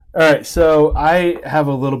All right, so I have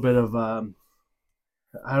a little bit of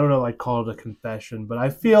I don't know, I call it a confession, but I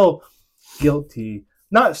feel guilty.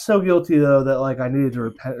 Not so guilty though that like I needed to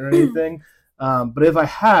repent or anything. But if I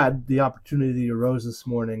had the opportunity arose this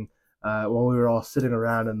morning while we were all sitting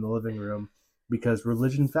around in the living room because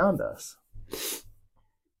religion found us.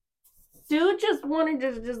 Dude just wanted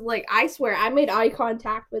to just like I swear I made eye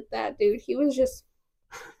contact with that dude. He was just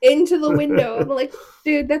into the window. I'm like,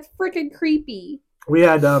 dude, that's freaking creepy. We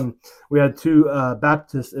had two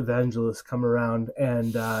Baptist evangelists come around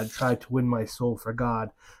and try to win my soul for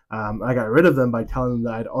God. I got rid of them by telling them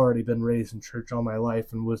that I'd already been raised in church all my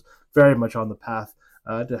life and was very much on the path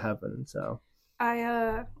to heaven. So I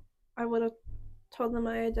uh I would have told them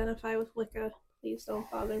I identify with Wicca. Please don't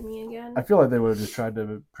bother me I again. feel like they would have just tried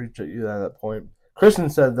to preach at you at that point. Kristen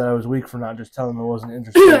said that I was weak for not just telling them I wasn't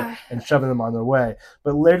interested and shoving them on their way.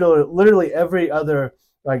 But literally every other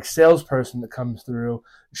like salesperson that comes through,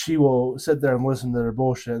 she will sit there and listen to their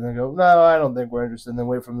bullshit and then go, "No, I don't think we're interested," and then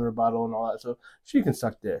wait for the rebuttal and all that. So she can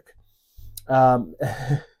suck dick. Um,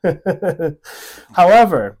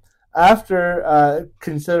 however, after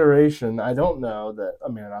consideration, I don't know that.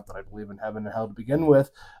 I mean, not that I believe in heaven and hell to begin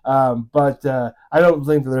with, but I don't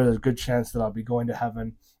think that there's a good chance that I'll be going to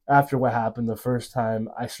heaven after what happened the first time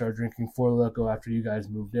I started drinking Four Loco after you guys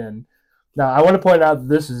moved in. Now, I want to point out that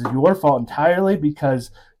this is your fault entirely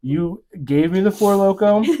because you gave me the Four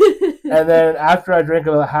Loco, and then after I drank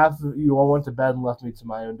about half, you all went to bed and left me to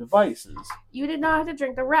my own devices. You did not have to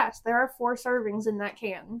drink the rest. There are 4 servings in that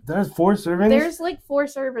can. There's 4 servings. There's like 4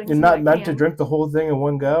 servings. You're in not that meant to can. drink the whole thing in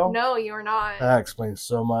one go? No, you're not. That explains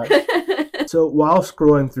so much. So while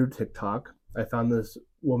scrolling through TikTok, I found this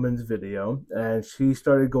woman's video, and she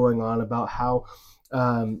started going on about how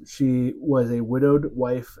she was a widowed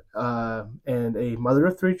wife and a mother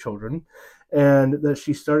of 3 children, and that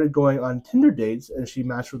she started going on Tinder dates, and she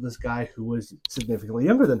matched with this guy who was significantly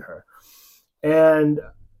younger than her. And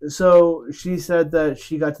so she said that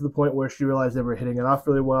she got to the point where she realized they were hitting it off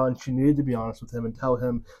really well, and she needed to be honest with him and tell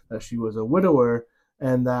him that she was a widower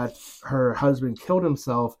and that her husband killed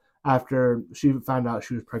himself after she found out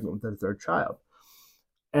she was pregnant with their third child.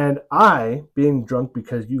 And I, being drunk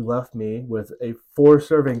because you left me with a 4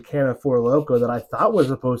 serving can of Four Loco that I thought was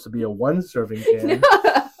supposed to be a 1 serving can,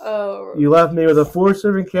 Oh. you left me with a 4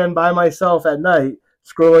 serving can by myself at night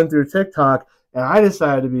scrolling through TikTok, and I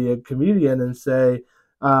decided to be a comedian and say,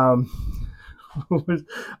 um,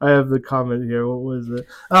 I have the comment here. What was it?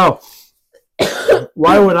 Oh,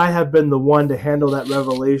 why would I have been the one to handle that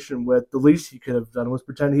revelation with? The least he could have done was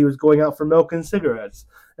pretend he was going out for milk and cigarettes.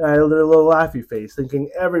 And I did a little laughy face, thinking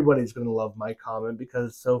everybody's going to love my comment because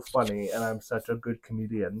it's so funny and I'm such a good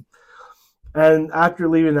comedian. And after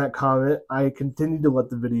leaving that comment, I continued to let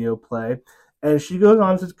the video play. And she goes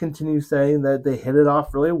on to continue saying that they hit it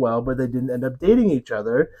off really well, but they didn't end up dating each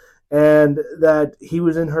other. And that he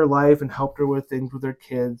was in her life and helped her with things with her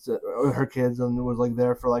kids, and was like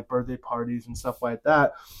there for like birthday parties and stuff like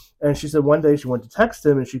that. And she said one day she went to text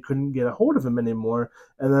him and she couldn't get a hold of him anymore.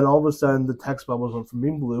 And then all of a sudden the text bubbles went from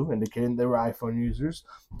being blue, indicating they were iPhone users,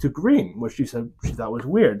 to green, which she said she thought was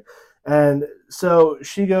weird. And so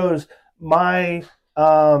she goes, my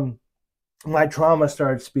my trauma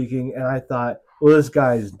started speaking, and I thought, well, this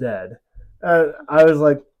guy is dead. I was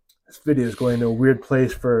like, this video is going to a weird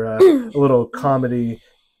place for a little comedy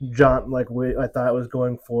jaunt, like I thought it was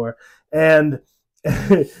going for, and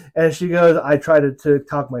and she goes, I tried to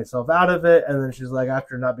talk myself out of it, and then she's like,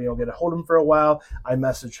 after not being able to get a hold of him for a while, I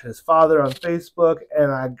messaged his father on Facebook,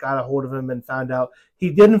 and I got a hold of him and found out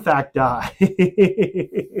he did in fact die.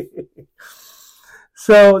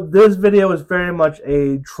 So this video is very much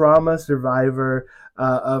a trauma survivor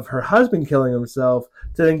of her husband killing himself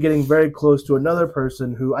to then getting very close to another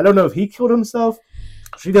person who, I don't know if he killed himself.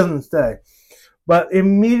 She doesn't say. But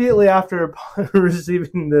immediately after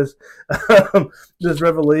receiving this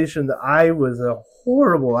revelation that I was a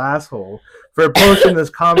horrible asshole for posting this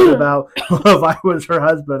comment about, well, if I was her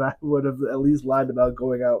husband, I would have at least lied about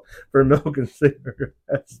going out for milk and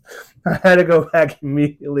cigarettes. I had to go back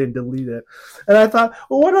immediately and delete it. And I thought,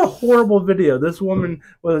 well, what a horrible video. This woman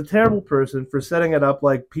was a terrible person for setting it up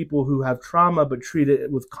like people who have trauma but treat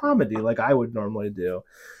it with comedy like I would normally do.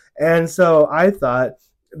 And so I thought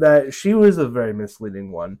that she was a very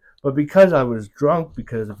misleading one. But because I was drunk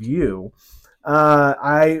because of you,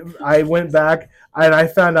 I went back and I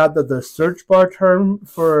found out that the search bar term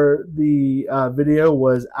for the video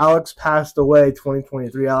was Alex passed away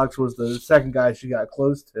 2023. Alex was the second guy she got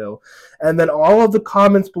close to. And then all of the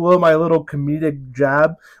comments below my little comedic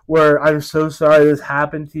jab where I'm so sorry this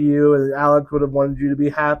happened to you and Alex would have wanted you to be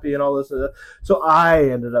happy and all this. So I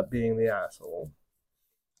ended up being the asshole.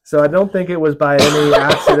 So I don't think it was by any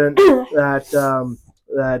accident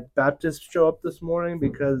that Baptists show up this morning,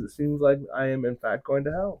 because it seems like I am in fact going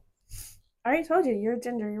to hell. I already told you, you're a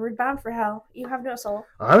ginger. You were bound for hell. You have no soul.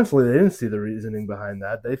 Honestly, they didn't see the reasoning behind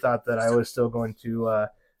that. They thought that I was still going to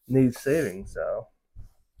need saving, so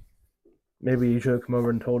maybe you should have come over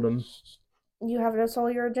and told them. You have no soul,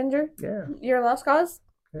 you're a ginger? Yeah. You're a lost cause?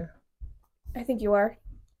 Yeah. I think you are.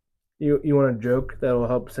 You want a joke that will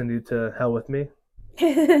help send you to hell with me?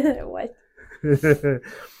 What?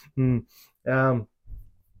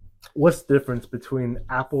 What's the difference between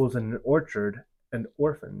apples in an orchard and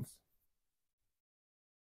orphans?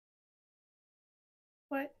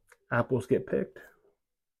 What? Apples get picked.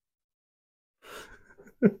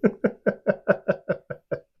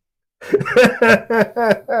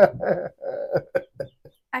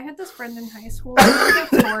 I had this friend in high school who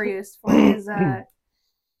was notorious for his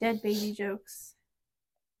dead baby jokes.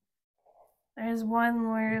 There's one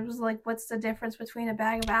where it was like, what's the difference between a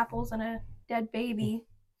bag of apples and a dead baby?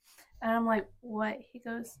 And I'm like, what? He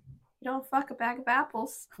goes, you don't fuck a bag of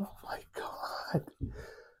apples. Oh my god.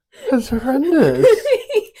 That's horrendous.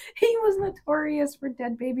 He was notorious for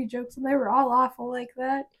dead baby jokes, and they were all awful like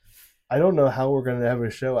that. I don't know how we're going to have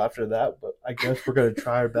a show after that, but I guess we're going to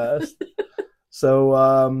try our best. So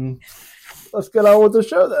let's get on with the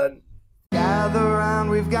show then. Gather round,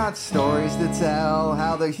 we've got stories to tell.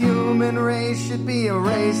 How the human race should be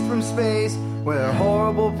erased from space. We're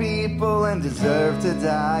horrible people and deserve to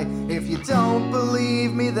die. If you don't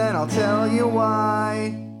believe me, then I'll tell you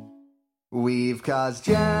why. We've caused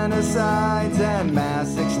genocides and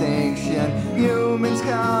mass extinction. Humans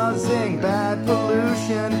causing bad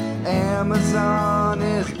pollution. Amazon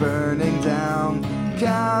is burning down.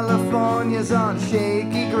 California's on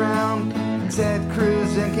shaky ground. Ted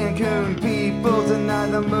Cruz in Cancun, people deny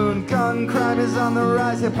the moon. Gun crime is on the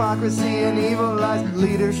rise, hypocrisy and evil lies.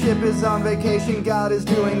 Leadership is on vacation, God is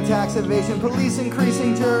doing tax evasion. Police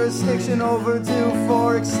increasing jurisdiction, overdue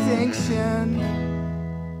for extinction.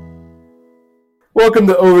 Welcome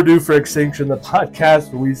to Overdue for Extinction, the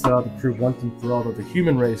podcast where we set out to prove once and for all that the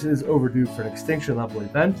human race is overdue for an extinction level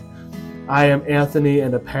event. I am Anthony,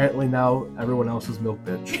 and apparently now everyone else is Milk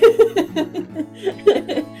Bitch.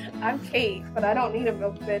 I'm Kate, but I don't need a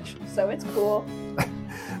milk bitch, so it's cool.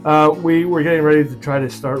 We were getting ready to try to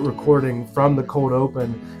start recording from the cold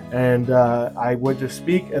open, and I went to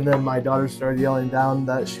speak, and then my daughter started yelling down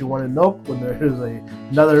that she wanted milk when there is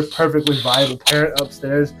another perfectly viable parent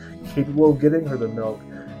upstairs capable of getting her the milk.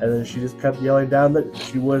 And then she just kept yelling down that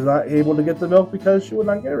she was not able to get the milk because she would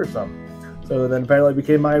not give her some. So then apparently it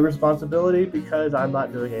became my responsibility because I'm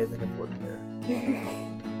not doing anything important here.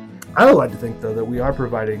 I would like to think, though, that we are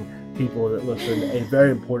providing people that listen a very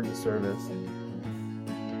important service.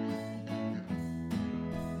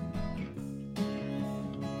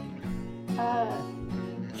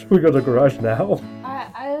 Should we go to the garage now?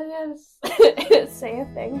 I was gonna say a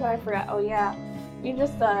thing, but I forgot. Oh yeah, you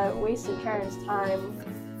just wasted Karen's time.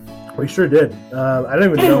 We sure did. I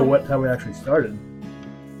don't even know what time we actually started.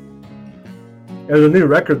 It was a new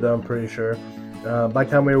record, though, I'm pretty sure. By the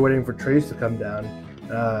time we were waiting for Trace to come down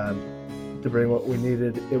to bring what we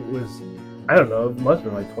needed, it was, I don't know, it must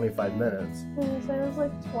have been like 25 minutes. It was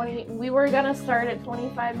like 20. We were gonna start at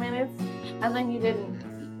 25 minutes, and then you didn't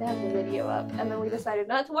have the video up, and then we decided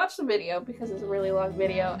not to watch the video because it's a really long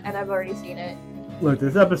video, and I've already seen it. Look,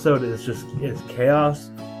 this episode is chaos.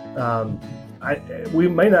 We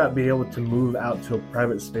might not be able to move out to a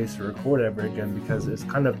private space to record ever again because it's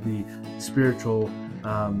kind of the spiritual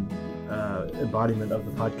embodiment of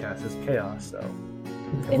the podcast is chaos. So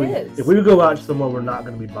if we go out somewhere we're not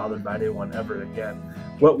going to be bothered by anyone ever again,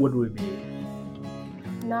 what would we be?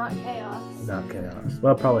 Not chaos. Not chaos.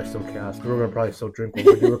 Well, probably still chaos. We're going to probably still drink when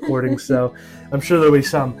we do recording, so I'm sure there'll be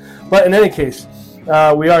some. But in any case,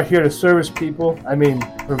 we are here to service people. I mean,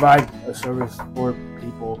 provide a service for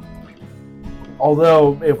people.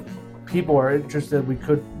 Although, if people are interested, we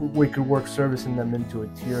could work servicing them into a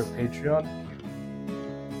tier of Patreon.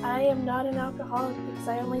 I am not an alcoholic because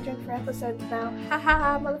I only drink for episodes now. Ha ha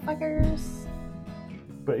ha, motherfuckers.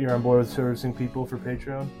 But you're on board with servicing people for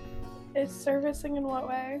Patreon? Is servicing in what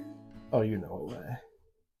way? Oh, you know what way.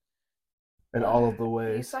 In all of the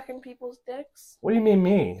ways. You sucking people's dicks? What do you mean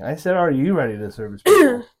me? I said, are you ready to service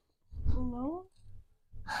people? No.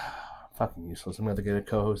 Fucking useless. I'm going to have to get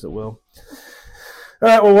a co-host that will. All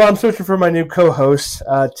right, well, while I'm searching for my new co-host,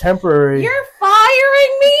 temporary... You're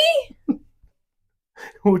firing me?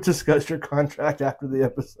 We'll discuss your contract after the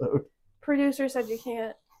episode. Producer said you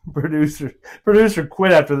can't. Producer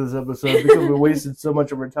quit after this episode because we wasted so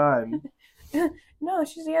much of her time. No,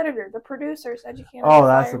 she's the editor. The producer said you can't. Oh,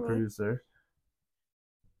 that's the producer.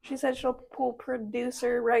 She said she'll pull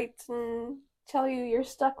producer rights and tell you you're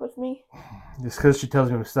stuck with me. Just because she tells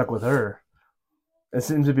me I'm stuck with her. It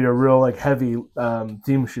seems to be a real heavy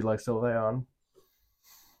theme she likes to lay on.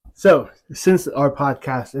 So, since our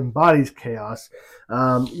podcast embodies chaos,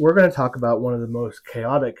 we're going to talk about one of the most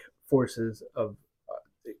chaotic forces of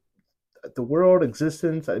the world,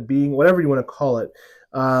 existence, being, whatever you want to call it.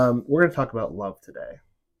 We're going to talk about love today.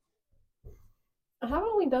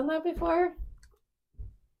 Haven't we done that before?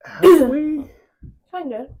 Have we?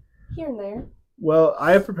 Kind of. Here and there. Well,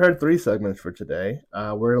 I have prepared 3 segments for today.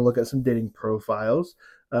 We're going to look at some dating profiles.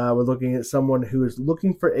 We're looking at someone who is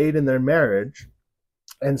looking for aid in their marriage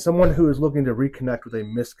and someone who is looking to reconnect with a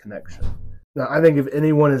misconnection. Now, I think if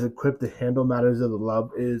anyone is equipped to handle matters of the love,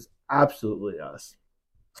 it is absolutely us.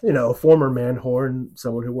 You know, a former man whore and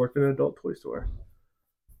someone who worked in an adult toy store.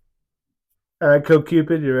 All right,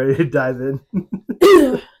 CoCupid, you ready to dive in?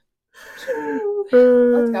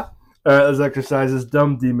 Let's go. All right, let's exercise this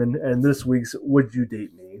dumb demon and this week's Would You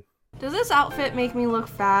Date Me? Does this outfit make me look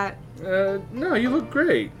fat? No, you look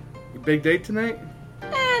great. Big date tonight?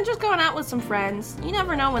 Just going out with some friends. You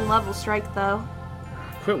never know when love will strike, though.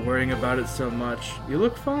 Quit worrying about it so much. You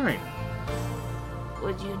look fine.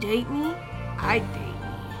 Would you date me? I'd date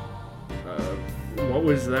me. What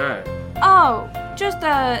was that? Oh, just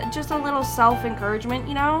a little self-encouragement,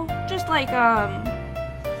 you know? Just like,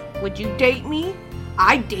 would you date me?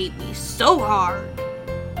 I'd date me so hard.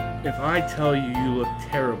 If I tell you you look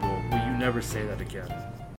terrible, will you never say that again?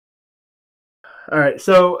 All right,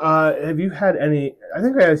 so have you had any, I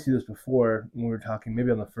think I asked you this before when we were talking, maybe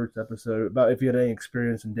on the first episode, about if you had any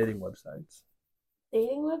experience in dating websites.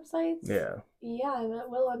 Dating websites? Yeah. Yeah, I met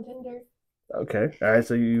Will on Tinder. Okay, all right,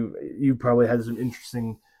 so you probably had some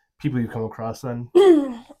interesting people you come across then.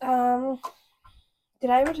 Did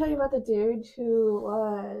I ever tell you about the dude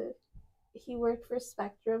who, he worked for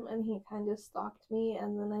Spectrum and he kind of stalked me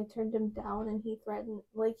and then I turned him down and he threatened,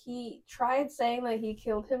 he tried saying that he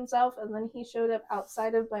killed himself and then he showed up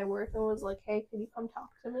outside of my work and was like, hey, could you come talk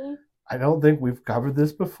to me? I don't think we've covered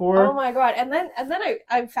this before. Oh my god, and then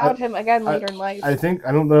I found him again later in life. I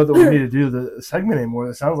don't know that we need to do the segment anymore.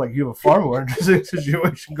 It sounds like you have a far more interesting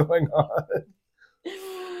situation going on.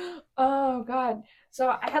 Oh god. So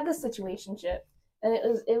I had this situationship and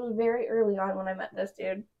it was very early on when I met this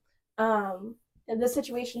dude. And this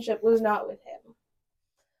situationship was not with him.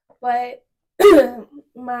 But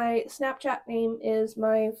my Snapchat name is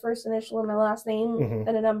my first initial and my last name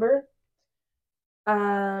and a number.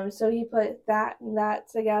 So he put that and that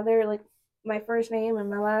together, like my first name and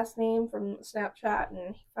my last name from Snapchat,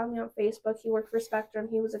 and he found me on Facebook. He worked for Spectrum.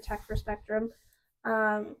 He was a tech for Spectrum.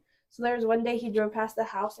 So there was one day he drove past the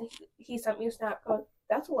house and he sent me a snap going,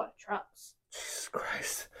 that's a lot of trucks. Jesus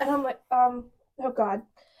Christ. And I'm like, oh god.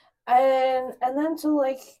 And then so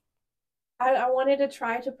I wanted to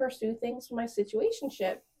try to pursue things with my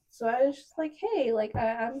situationship. So I was just like, hey,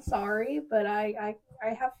 I'm sorry, but I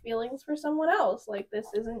have feelings for someone else.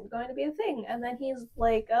 This isn't going to be a thing. And then he's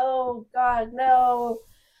like, oh god, no.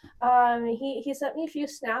 He sent me a few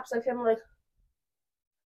snaps of him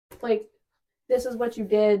like this is what you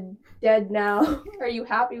did, dead now. Are you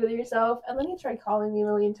happy with yourself? And then he tried calling me a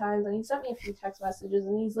million times and he sent me a few text messages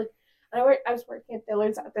and he's like, I was working at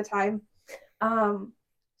Dillard's at the time. So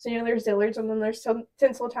there's Dillard's and then there's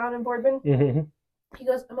Tinseltown in Boardman. Mm-hmm. He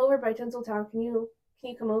goes, I'm over by Tinseltown. Can you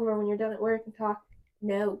come over when you're done at work and talk?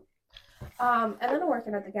 No. And then I'm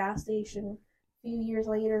working at the gas station a few years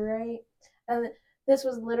later, right? And this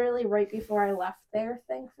was literally right before I left there,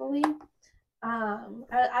 thankfully.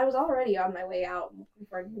 I was already on my way out looking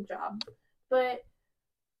for a new job. But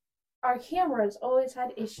our cameras always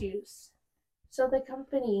had issues. So the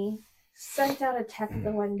company sent out a tech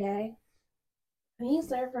the one day. And he's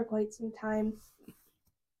there for quite some time.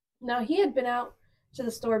 Now, he had been out to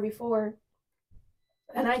the store before.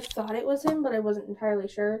 And I thought it was him, but I wasn't entirely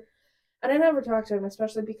sure. And I never talked to him,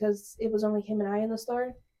 especially because it was only him and I in the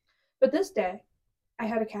store. But this day, I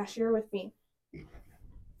had a cashier with me.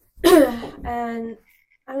 And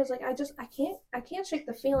I was like, I can't shake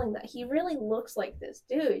the feeling that he really looks like this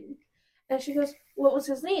dude. And she goes, what was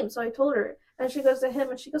his name? So I told her. And she goes to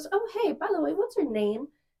him and she goes, oh, hey, by the way, what's her name?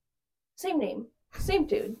 Same name. Same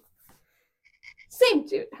dude. Same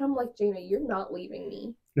dude. And I'm like, Jamie, you're not leaving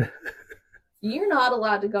me. You're not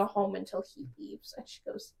allowed to go home until he leaves. And she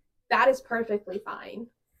goes, that is perfectly fine.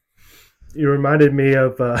 You reminded me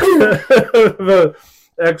of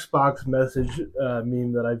Xbox message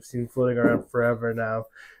meme that I've seen floating around forever now.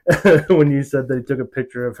 When you said that he took a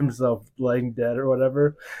picture of himself laying dead or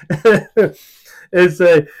whatever, it's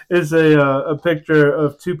a picture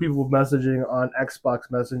of two people messaging on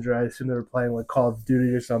Xbox Messenger. I assume they were playing like Call of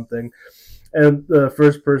Duty or something. And the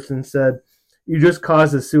first person said, "You just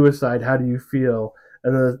caused a suicide. How do you feel?"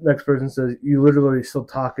 And the next person says, "You literally are still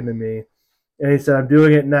talking to me." And he said, "I'm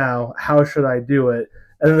doing it now. How should I do it?"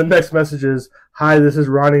 And then the next message is, "Hi, this is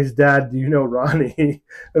Ronnie's dad. Do you know Ronnie?"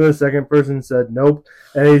 And the second person said, "Nope."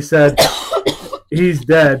 And he said, "He's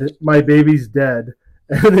dead. My baby's dead."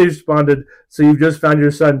 And they responded, "So you've just found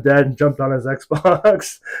your son dead and jumped on his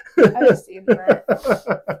Xbox?" I've seen that.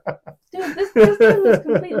 Dude, this dude was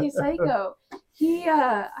completely psycho.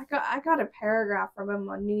 I got a paragraph from him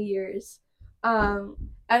on New Year's. To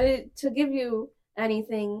give you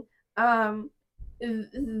anything,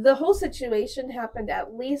 the whole situation happened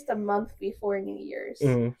at least a month before New Year's.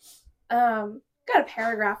 Mm. Got a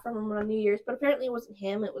paragraph from him on New Year's, but apparently it wasn't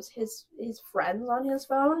him. It was his friends on his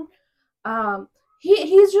phone.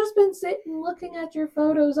 He's just been sitting looking at your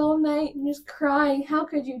photos all night and just crying. How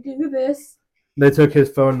could you do this? They took his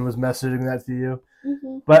phone and was messaging that to you.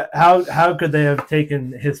 Mm-hmm. But how could they have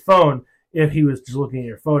taken his phone if he was just looking at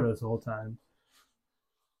your photos the whole time?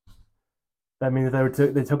 That means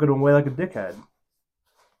they took it away like a dickhead.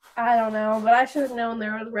 I don't know, but I should have known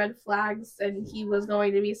there were red flags and he was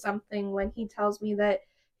going to be something when he tells me that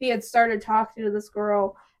he had started talking to this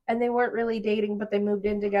girl and they weren't really dating, but they moved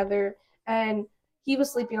in together. And he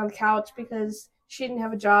was sleeping on the couch because she didn't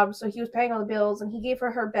have a job, so he was paying all the bills, and he gave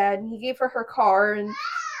her bed, and he gave her car,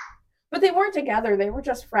 but they weren't together. They were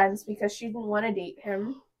just friends because she didn't want to date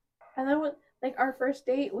him. And then, like our first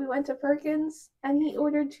date, we went to Perkins, and he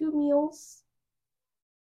ordered 2 meals.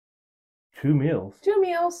 2 meals? 2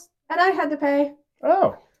 meals, and I had to pay.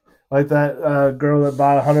 Oh, like that girl that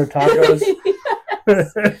bought 100 tacos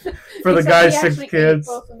for the guy's 6 kids.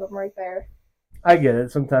 Both of them right there. I get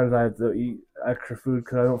it. Sometimes I have to eat extra food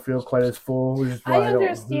because I don't feel quite as full. Which is why I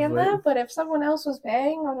understand that, but if someone else was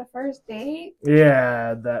paying on a first date,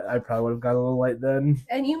 yeah, that I probably would have got a little light then.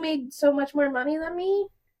 And you made so much more money than me.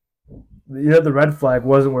 The red flag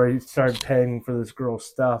wasn't where he started paying for this girl's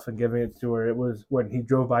stuff and giving it to her. It was when he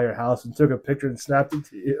drove by your house and took a picture and snapped it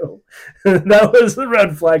to you. That was the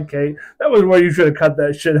red flag, Kate. That was where you should have cut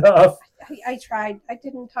that shit off. I tried. I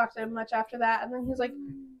didn't talk to him much after that, and then he was like,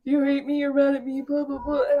 "You hate me, you're mad at me, blah blah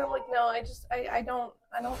blah." And I'm like, "No, I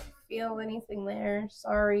don't feel anything there.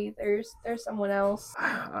 Sorry, there's someone else."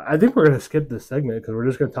 I think we're gonna skip this segment because we're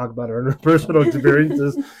just gonna talk about our own personal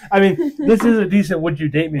experiences. I mean, this is a decent "Would you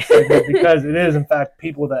date me" segment because it is, in fact,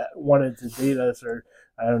 people that wanted to date us or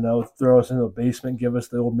I don't know, throw us into a basement, give us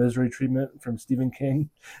the old Misery treatment from Stephen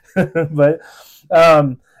King. But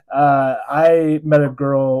I met a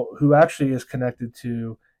girl who actually is connected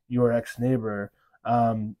to your ex-neighbor.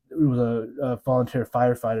 It was a volunteer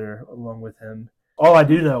firefighter along with him. All I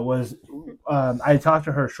do know was I talked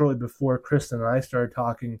to her shortly before Kristen and I started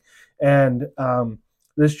talking, and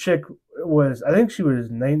this chick was, I think she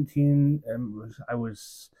was 19 and I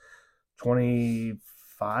was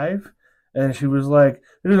 25, and she was like,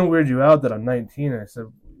 "It doesn't weird you out that I'm 19?" And I said,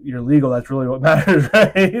 "You're legal. That's really what matters,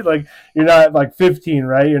 right? Like, you're not like 15,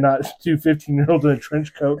 right? You're not 2 15-year-olds in a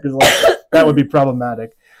trench coat because like that would be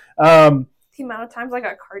problematic." The amount of times I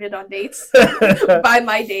got carded on dates by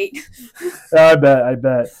my date. I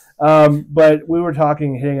bet. But we were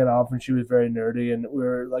talking, hitting it off, and she was very nerdy, and we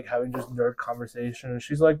were like having just nerd conversation. And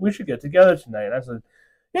she's like, "We should get together tonight." And I said,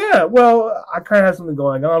 "Yeah, well, I kind of have something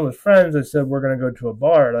going on with friends." I said, "We're going to go to a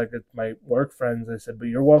bar, like it's my work friends." I said, "But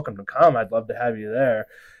you're welcome to come. I'd love to have you there."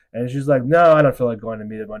 And she's like, "No, I don't feel like going to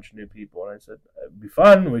meet a bunch of new people." And I said, "It'd be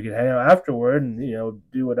fun. We could hang out afterward and,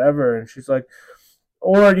 do whatever." And she's like,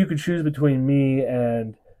 "Or you could choose between me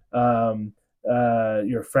and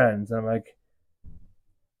your friends." And I'm like,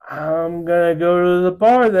 "I'm going to go to the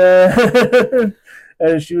bar then."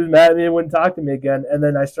 And she was mad at me and wouldn't talk to me again. And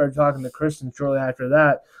then I started talking to Kristen shortly after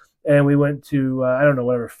that. And we went to, I don't know,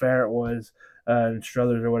 whatever fair it was, in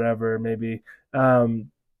Struthers or whatever, maybe.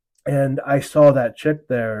 And I saw that chick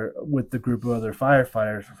there with the group of other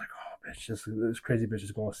firefighters. I was like, "Oh, bitch, this crazy bitch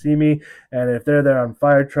is going to see me. And if they're there on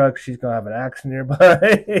fire trucks, she's going to have an axe nearby."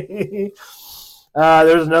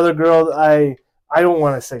 There's another girl that I don't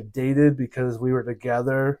want to say dated because we were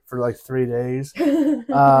together for like 3 days.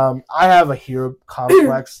 I have a hero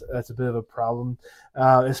complex. That's a bit of a problem,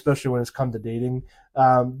 especially when it's come to dating.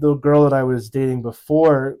 The girl that I was dating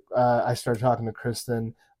before I started talking to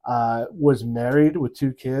Kristen was married with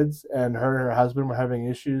 2 kids, and her husband were having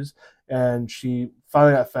issues, and she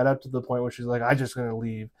finally got fed up to the point where she's like, "I'm just going to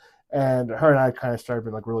leave." And her and I kind of started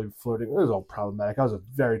being like really flirting. It was all problematic. I was a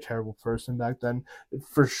very terrible person back then,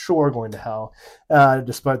 for sure going to hell,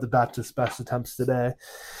 despite the best attempts today.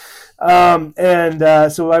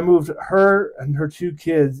 So I moved her and her 2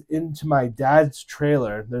 kids into my dad's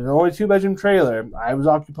trailer. There's only 2-bedroom trailer. I was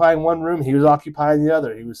occupying one room. He was occupying the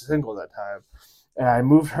other. He was single at that time. And I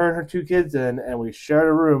moved her and her 2 kids in, and we shared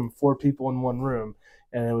a room, 4 people in one room.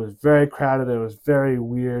 And it was very crowded. It was very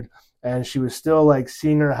weird. And she was still like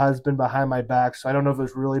seeing her husband behind my back. So I don't know if it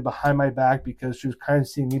was really behind my back because she was kind of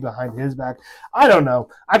seeing me behind his back. I don't know.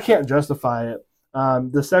 I can't justify it.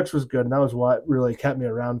 The sex was good, and that was what really kept me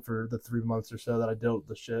around for the 3 months or so that I dealt with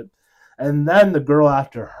the shit. And then the girl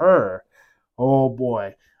after her, oh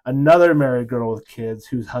boy, another married girl with kids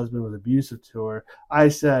whose husband was abusive to her. I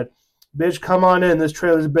said, bitch, come on in. This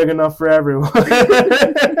trailer's big enough for everyone.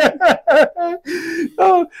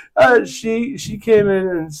 She came in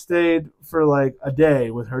and stayed for like a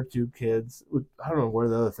day with her 2 kids. I don't know where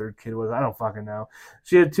the other 3rd kid was. I don't fucking know.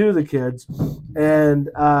 She had 2 of the kids, and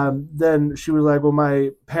then she was like, "Well,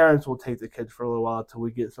 my parents will take the kids for a little while until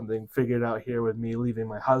we get something figured out here with me leaving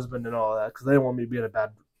my husband and all that because they don't want me to be in a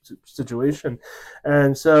bad situation."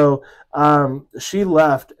 And so she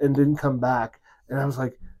left and didn't come back, and I was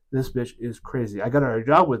like, this bitch is crazy. I got her a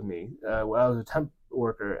job with me. I was a temp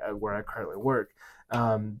worker at where I currently work.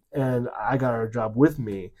 And I got her a job with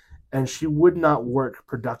me. And she would not work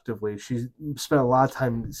productively. She spent a lot of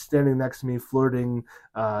time standing next to me, flirting,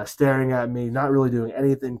 staring at me, not really doing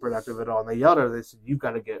anything productive at all. And they yelled at her. They said, you've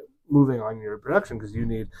got to get moving on your production because you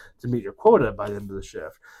need to meet your quota by the end of the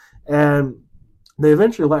shift. And they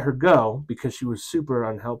eventually let her go because she was super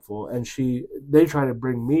unhelpful, and they tried to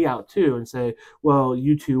bring me out too and say, well,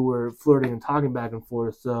 you 2 were flirting and talking back and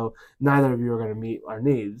forth, so neither of you are going to meet our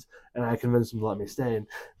needs. And I convinced them to let me stay, and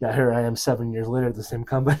now here I am 7 years later at the same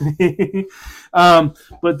company.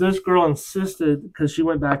 But this girl insisted, because she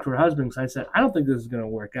went back to her husband, because I said, I don't think this is going to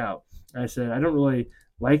work out. I said, I don't really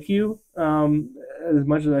like you as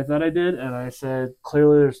much as I thought I did, and I said,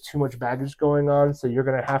 clearly there's too much baggage going on, so you're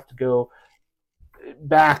going to have to go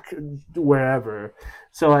back wherever.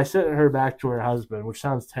 So I sent her back to her husband, which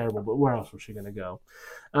sounds terrible, but where else was she going to go?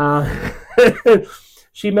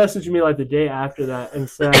 She messaged me like the day after that and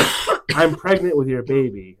said, I'm pregnant with your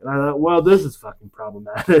baby. And I thought, well, this is fucking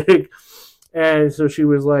problematic. And so she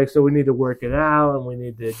was like, so we need to work it out and we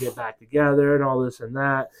need to get back together and all this and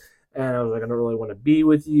that. And I was like, I don't really want to be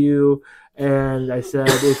with you. And I said,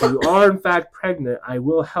 if you are in fact pregnant, I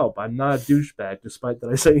will help. I'm not a douchebag, despite that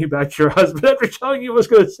I sent you back to your husband after telling you I was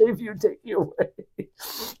going to save you and take you away.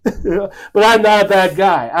 But I'm not a bad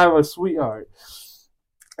guy. I'm a sweetheart.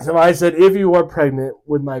 So I said, if you are pregnant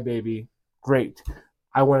with my baby, great.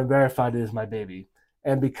 I want to verify it is my baby.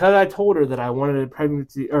 And because I told her that I wanted a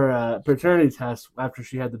pregnancy or a paternity test after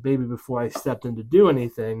she had the baby before I stepped in to do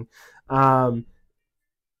anything, getting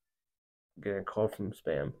a call from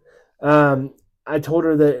spam. I told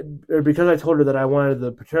her that, or because I told her that I wanted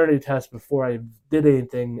the paternity test before I did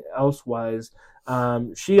anything elsewise,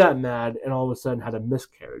 she got mad and all of a sudden had a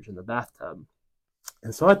miscarriage in the bathtub.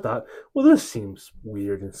 And so I thought, well, this seems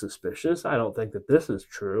weird and suspicious. I don't think that this is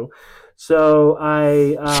true. So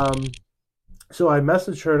I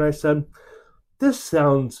messaged her and I said, this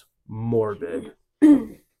sounds morbid,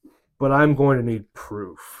 but I'm going to need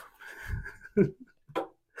proof.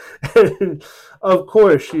 And of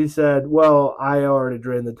course, she said, well, I already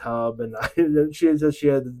drained the tub, and she said she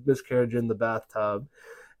had the miscarriage in the bathtub.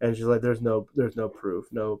 And she's like, there's no proof,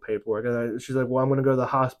 no paperwork. And she's like, well, I'm going to go to the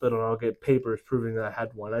hospital and I'll get papers proving that I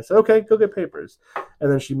had one. I said, okay, go get papers.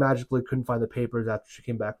 And then she magically couldn't find the papers after she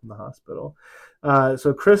came back from the hospital.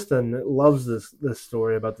 So Kristen loves this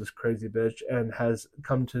story about this crazy bitch and has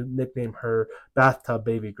come to nickname her Bathtub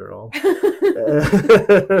Baby Girl.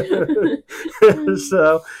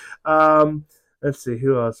 So let's see,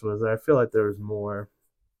 who else was there? I feel like there was more.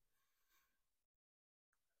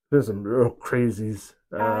 There's some real crazies.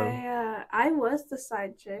 I was the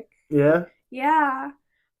side chick. Yeah? Yeah.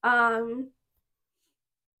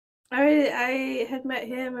 I had met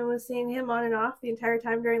him and was seeing him on and off the entire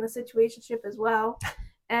time during the situationship as well.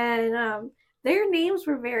 And their names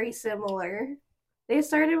were very similar. They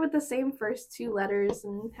started with the same first 2 letters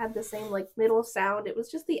and had the same like middle sound. It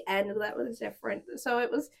was just the end that was different. So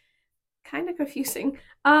it was kind of confusing.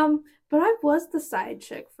 But I was the side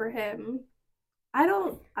chick for him. I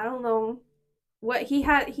don't know what he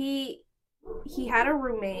had. He had a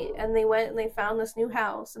roommate, and they went and they found this new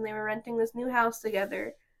house, and they were renting this new house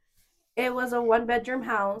together. It was a 1-bedroom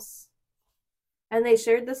house, and they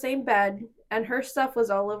shared the same bed, and her stuff was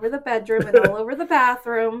all over the bedroom and all over the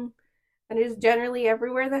bathroom, and is generally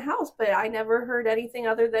everywhere in the house, but I never heard anything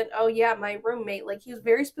other than, oh yeah, my roommate. Like, he was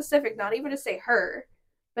very specific, not even to say her,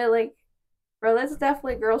 but like, bro, that's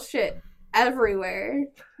definitely girl shit everywhere.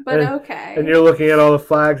 But okay. And you're looking at all the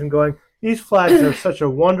flags and going, these flags are such a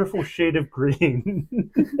wonderful shade of green.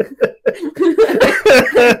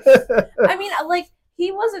 I mean, like,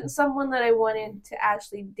 he wasn't someone that I wanted to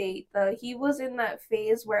actually date, though. He was in that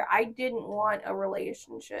phase where I didn't want a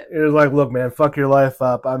relationship. It was like, look, man, fuck your life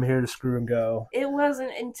up. I'm here to screw and go. It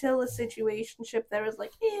wasn't until a situationship that was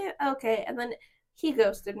like, yeah, okay. And then he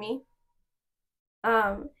ghosted me.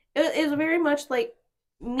 It was very much like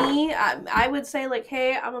me. I would say, like,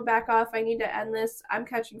 hey, I'm gonna back off. I need to end this. I'm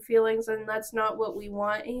catching feelings, and that's not what we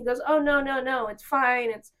want. And he goes, oh, no. It's fine.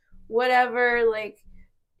 It's whatever. Like,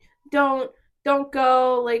 don't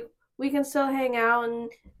go. Like, we can still hang out,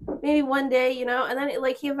 and maybe one day, you know. And then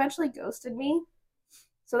he eventually ghosted me,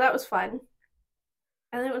 so that was fun.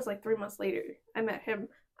 And then it was like 3 months later I met him.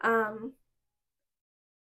 But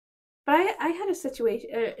I had a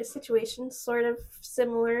situation sort of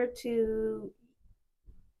similar to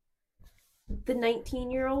the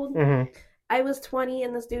 19-year-old. Mm-hmm. I was 20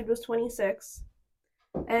 and this dude was 26,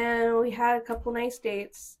 and we had a couple nice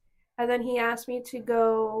dates. And then he asked me to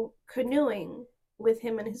go canoeing with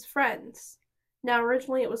him and his friends. Now,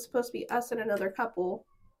 originally it was supposed to be us and another couple.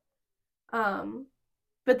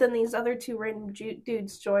 But then these other two random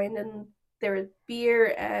dudes joined, and there was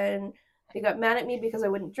beer, and they got mad at me because I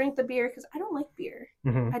wouldn't drink the beer, because I don't like beer.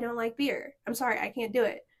 Mm-hmm. I don't like beer. I'm sorry, I can't do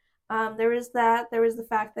it. There was that. There was the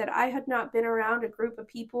fact that I had not been around a group of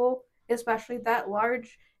people, especially that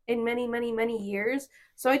large, in many, many, many years.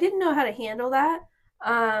 So I didn't know how to handle that.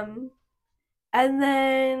 And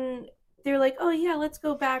then they're like, oh yeah, let's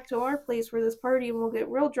go back to our place for this party and we'll get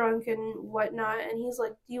real drunk and whatnot. And he's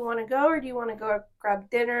like, do you want to go, or do you want to go grab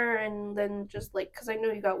dinner and then just like, because I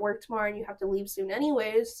know you got work tomorrow and you have to leave soon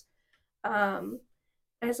anyways.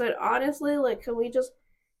 I said, honestly, like, can we just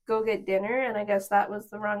go get dinner? And I guess that was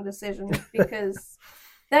the wrong decision, because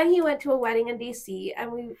then he went to a wedding in DC,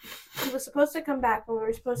 and he was supposed to come back, and we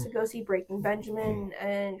were supposed to go see Breaking Benjamin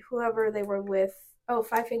and whoever they were with. Oh,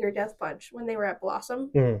 Five Finger Death Punch, when they were at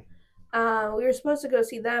Blossom. Mm-hmm. We were supposed to go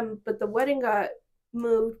see them, but the wedding got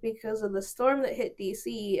moved because of the storm that hit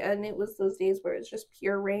DC, and it was those days where it's just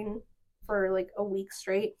pure rain for like a week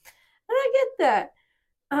straight. And I get that.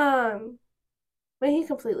 But he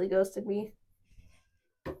completely ghosted me.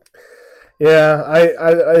 Yeah,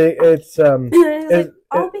 it's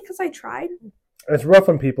because I tried. It's rough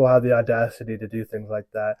when people have the audacity to do things like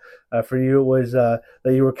that. For you, it was that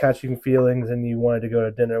you were catching feelings and you wanted to go to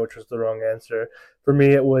dinner, which was the wrong answer. For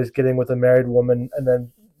me, it was getting with a married woman and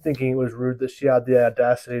then thinking it was rude that she had the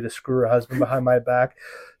audacity to screw her husband behind my back.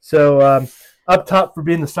 So up top for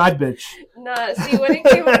being the side bitch. No, see, when it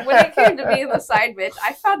came to being the side bitch,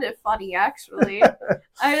 I found it funny, actually.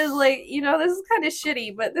 I was like, you know, this is kind of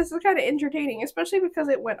shitty, but this is kind of entertaining, especially because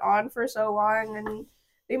it went on for so long and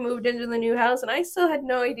they moved into the new house, and I still had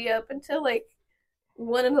no idea up until like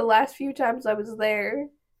one of the last few times I was there.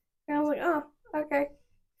 And I was like, oh, okay.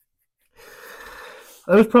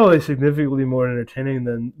 That was probably significantly more entertaining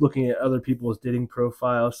than looking at other people's dating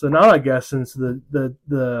profiles. So now I guess, since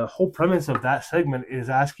the whole premise of that segment is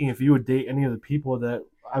asking if you would date any of the people that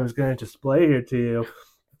I was going to display here to you,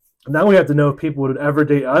 now we have to know if people would ever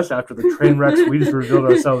date us after the train wrecks we just revealed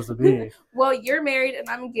ourselves to be. Well, you're married and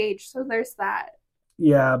I'm engaged, so there's that.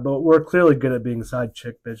 Yeah, but we're clearly good at being side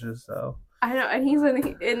chick bitches, so. I know, and he's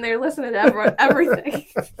in there listening to everything.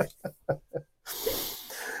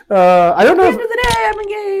 I don't know. At the end of the day, I'm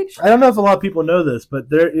engaged. I don't know if a lot of people know this, but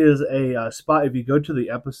there is a spot if you go to the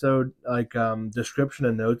episode description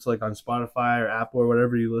and notes, like on Spotify or Apple or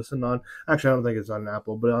whatever you listen on. Actually, I don't think it's on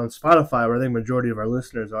Apple, but on Spotify, where I think majority of our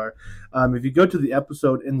listeners are. If you go to the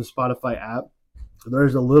episode in the Spotify app,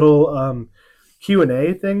 there's a little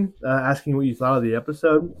Q&A thing asking what you thought of the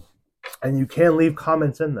episode. And you can leave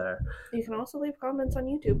comments in there. You can also leave comments on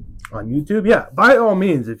YouTube. On YouTube? Yeah. By all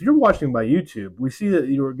means, if you're watching by YouTube, we see that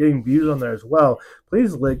you are getting views on there as well.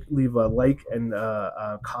 Please leave a like and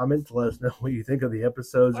a comment to let us know what you think of the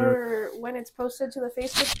episodes. Or when it's posted to the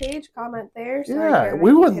Facebook page, comment there. So yeah,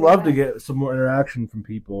 we would love to get some more interaction from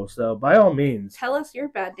people. So by all means. Tell us your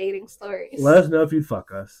bad dating stories. Let us know if you'd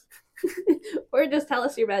fuck us. Or just tell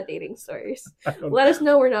us your bad dating stories. Let us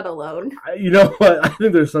know we're not alone. You know what? I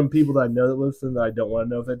think there's some people that I know that listen that I don't want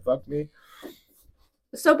to know if they'd fuck me.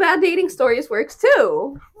 So bad dating stories works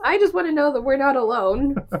too. I just want to know that we're not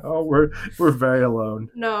alone. Oh, we're very alone.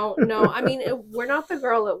 No. I mean, we're not the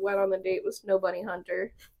girl that went on the date with Snow Bunny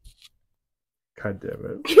Hunter. God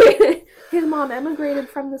damn it. His mom emigrated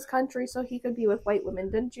from this country so he could be with white women.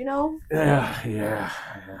 Didn't you know? Yeah.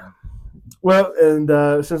 Well,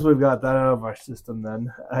 and since we've got that out of our system,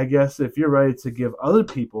 then I guess if you're ready to give other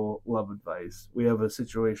people love advice, we have a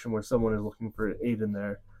situation where someone is looking for aid in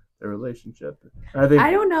their relationship.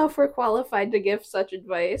 I don't know if we're qualified to give such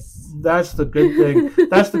advice. That's the good thing.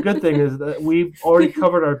 That's the good thing is that we've already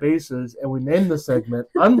covered our bases, and we named the segment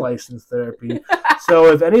 "Unlicensed Therapy."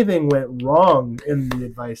 So if anything went wrong in the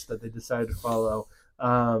advice that they decided to follow,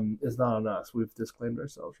 it's not on us. We've disclaimed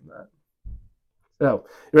ourselves from that. So,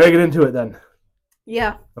 you ready to get into it then?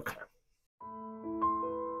 Yeah. Okay.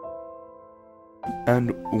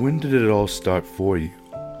 And when did it all start for you?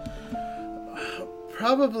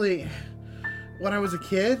 Probably when I was a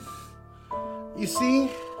kid. You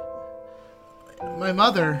see, my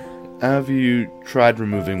mother... Have you tried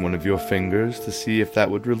removing one of your fingers to see if that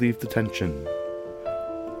would relieve the tension?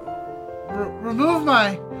 Remove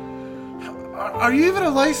my... Are you even a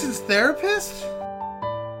licensed therapist?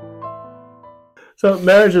 So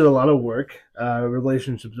marriage is a lot of work.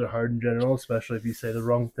 Relationships are hard in general, especially if you say the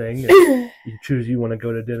wrong thing and you want to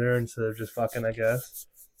go to dinner instead of just fucking, I guess.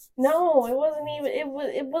 No, it wasn't even.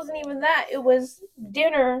 It wasn't even that. It was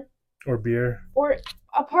dinner or beer or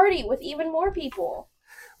a party with even more people.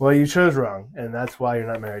 Well, you chose wrong, and that's why you're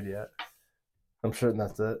not married yet. I'm certain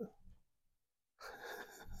that's it.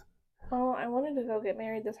 Well, I wanted to go get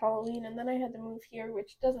married this Halloween, and then I had to move here,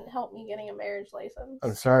 which doesn't help me getting a marriage license.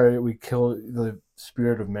 I'm sorry, we kill the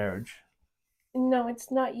spirit of marriage. No,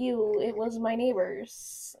 it's not you. It was my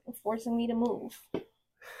neighbors forcing me to move.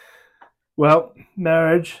 Well,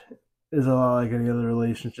 marriage is a lot like any other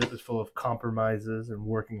relationship. It's full of compromises and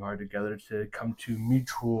working hard together to come to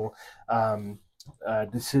mutual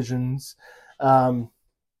decisions. And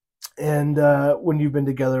when you've been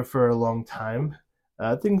together for a long time,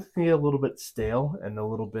 things can get a little bit stale and a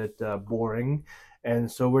little bit boring. And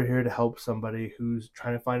so we're here to help somebody who's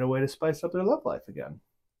trying to find a way to spice up their love life again.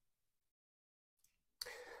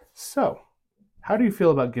 So, how do you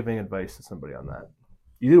feel about giving advice to somebody on that?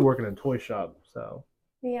 You did work in a toy shop, so...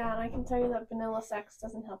 Yeah, and I can tell you that vanilla sex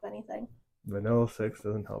doesn't help anything. Vanilla sex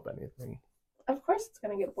doesn't help anything. Of course it's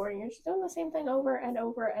going to get boring. You're just doing the same thing over and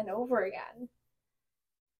over and over again.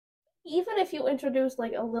 Even if you introduce,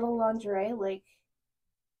 like, a little lingerie, like,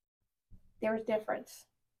 there's difference.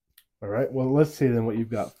 All right, well, let's see then what you've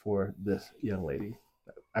got for this young lady.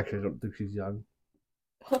 Actually, I don't think she's young.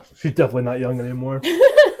 She's definitely not young anymore.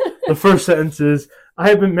 The first sentence is, I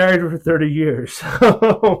have been married for 30 years.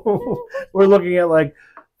 So we're looking at like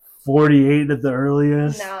 48 at the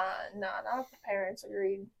earliest. Nah, not if the parents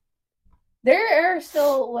agreed. There are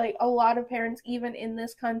still like a lot of parents, even in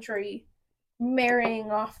this country, marrying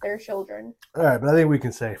off their children. All right, but I think we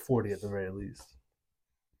can say 40 at the very least.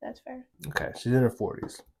 That's fair. Okay, she's in her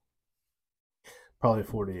 40s. Probably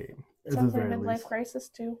 48. Sounds like a midlife crisis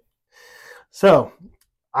too. So,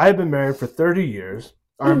 I've been married for 30 years.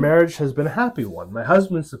 Our marriage has been a happy one. My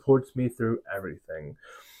husband supports me through everything.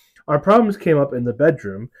 Our problems came up in the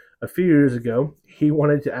bedroom. A few years ago, he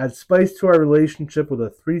wanted to add spice to our relationship with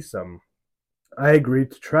a threesome. I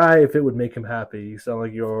agreed to try if it would make him happy. You sound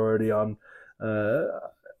like you're already on...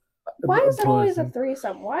 Why is it always a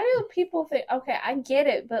threesome? Why do people think, okay, I get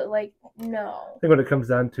it, but like, no. I think what it comes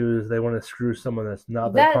down to is they want to screw someone that's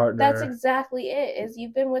not their partner. That's exactly it, is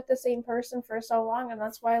you've been with the same person for so long, and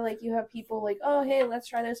that's why, like, you have people like, oh, hey, let's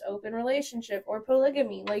try this open relationship or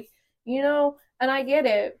polygamy. Like, you know, and I get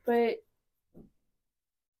it, but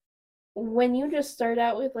when you just start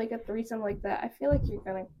out with, like, a threesome like that, I feel like you're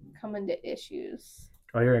going to come into issues.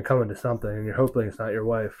 Oh, you're going to come into something, and you're hoping it's not your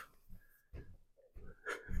wife.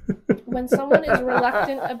 When someone is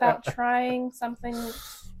reluctant about trying something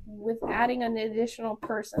with adding an additional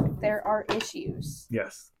person, there are issues.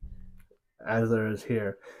 Yes, as there is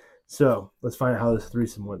here. So let's find out how this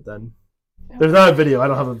threesome went then. There's not a video. I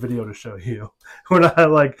don't have a video to show you. We're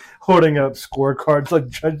not like holding up scorecards like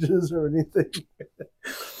judges or anything.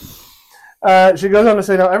 She goes on to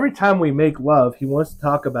say, now every time we make love, he wants to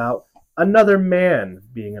talk about another man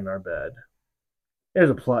being in our bed. There's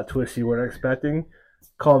a plot twist you weren't expecting.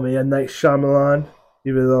 Call me M. Night Shyamalan,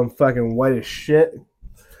 even though I'm fucking white as shit.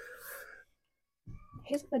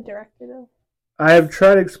 He's a good director, though. I have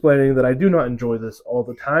tried explaining that I do not enjoy this all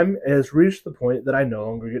the time. It has reached the point that I no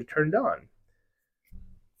longer get turned on.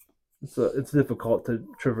 It's difficult to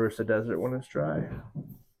traverse a desert when it's dry.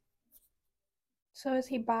 So is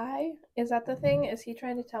he bi? Is that the thing? Is he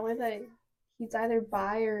trying to tell her that he's either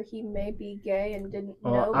bi or he may be gay and didn't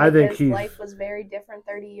know his life was very different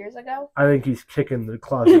 30 years ago? I think he's kicking the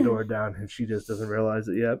closet door down and she just doesn't realize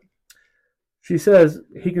it yet. She says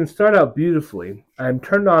he can start out beautifully. I'm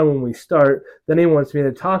turned on when we start, then he wants me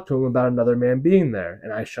to talk to him about another man being there,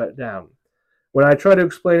 and I shut down. When I try to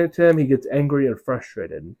explain it to him, he gets angry and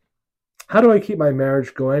frustrated. How do I keep my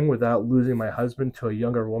marriage going without losing my husband to a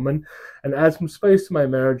younger woman and add some spice to my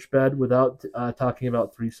marriage bed without talking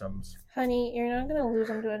about threesomes? Honey, you're not gonna lose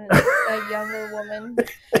him to a younger woman.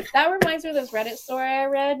 That reminds me of this Reddit story I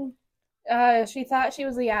read. She thought she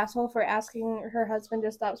was the asshole for asking her husband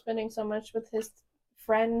to stop spending so much with his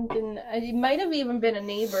friend, and it might have even been a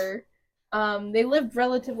neighbor. They lived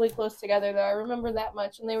relatively close together, though. I remember that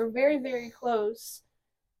much, and they were very, very close.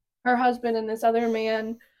 Her husband and this other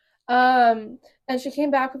man. And she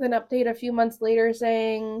came back with an update a few months later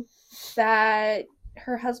saying that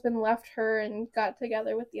her husband left her and got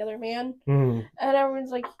together with the other man. And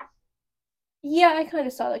everyone's like, yeah, I kind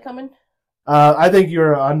of saw that coming. I think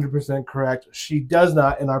you're 100% correct. She does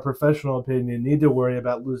not, in our professional opinion, need to worry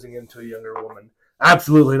about losing into a younger woman.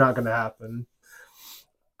 Absolutely not going to happen.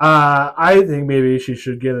 I think maybe she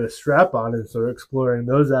should get a strap on and start exploring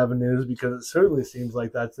those avenues, because it certainly seems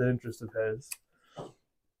like that's an interest of his.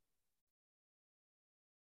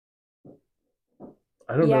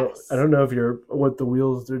 I don't know. I don't know if what the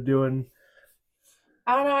wheels are doing.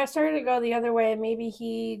 I don't know. I started to go the other way. Maybe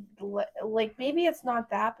maybe it's not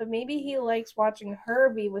that, but maybe he likes watching her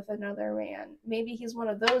be with another man. Maybe he's one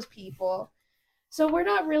of those people. So we're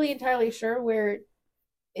not really entirely sure where it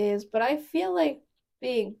is, but I feel like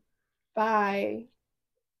being bi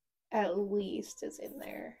at least is in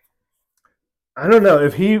there. I don't know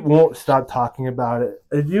if he won't stop talking about it.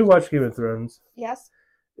 Did you watch Game of Thrones? Yes.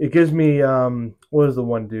 It gives me what is the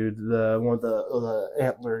one dude, the one with the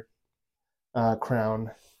antler crown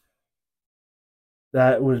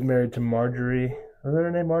that was married to Marjorie. Was that her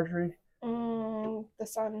name, Marjorie? The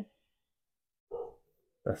son.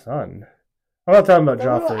 The son. I'm not talking about The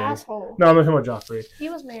Joffrey. little asshole. No, I'm not talking about Joffrey. He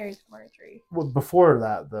was married to Marjorie. Well, before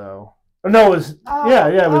that, though. No, it was it was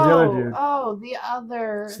the other dude. Oh, the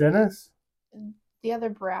other. Stannis? The other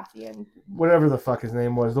Baratheon. Whatever the fuck his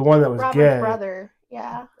name was, the one that was Robert's gay. brother.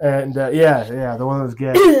 Yeah. And the one that was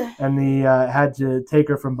gay, and he had to take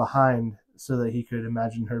her from behind so that he could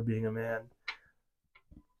imagine her being a man.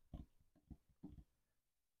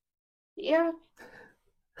 Yeah.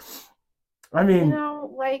 I mean,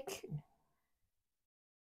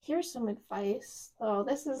 here's some advice. Oh,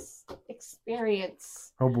 this is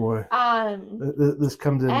experience. Oh boy. This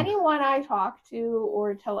comes in. Anyone I talked to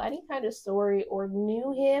or tell any kind of story or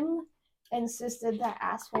knew him insisted that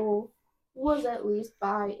asshole was at least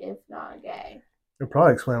bi, if not gay. It'll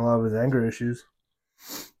probably explain a lot of his anger issues.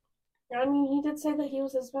 I mean, he did say that he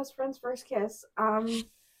was his best friend's first kiss.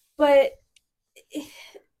 But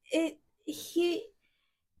he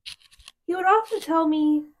would often tell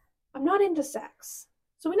me, I'm not into sex.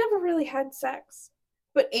 So we never really had sex.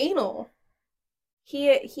 But anal.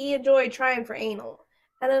 He enjoyed trying for anal.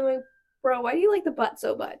 And I'm like, bro, why do you like the butt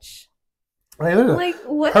so much? Like,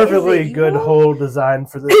 what perfectly is it, good hole design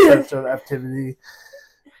for this type of activity.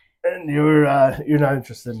 And you're not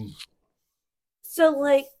interested in. So,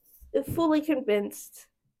 fully convinced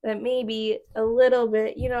that maybe a little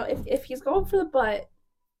bit, if he's going for the butt,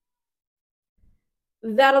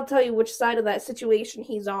 that'll tell you which side of that situation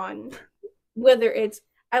he's on. Whether it's,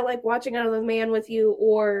 I like watching another man with you,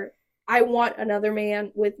 or I want another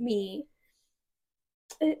man with me.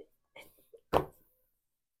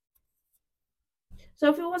 So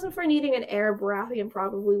if it wasn't for needing an heir, Baratheon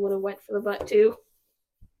probably would have went for the butt too.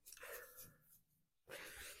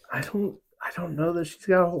 I don't know that she's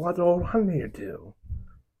got a lot to hold on here to.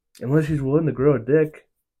 Unless she's willing to grow a dick.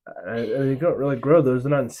 You don't really grow those, they're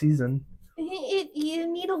not in season.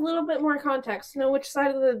 You need a little bit more context to know which side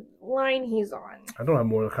of the line he's on. I don't have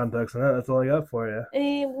more context than that. That's all I got for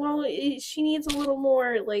you. She needs a little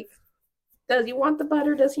more, does he want the butt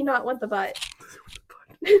or does he not want the butt?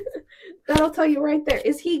 That'll tell you right there.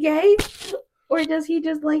 Is he gay? Or does he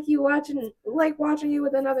just like watching you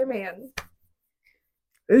with another man?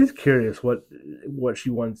 It is curious what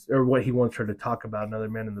she wants, or what he wants her to talk about another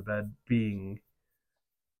man in the bed being.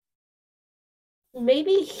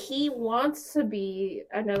 Maybe he wants to be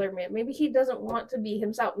another man. Maybe he doesn't want to be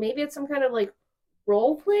himself. Maybe it's some kind of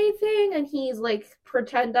role play thing, and he's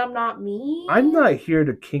pretend I'm not me. I'm not here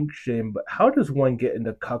to kink shame, but how does one get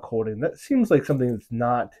into cuckolding? That seems like something that's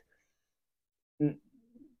not.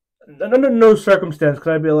 Under no circumstance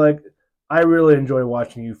could I be like, I really enjoy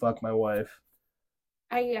watching you fuck my wife.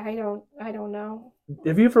 I don't know.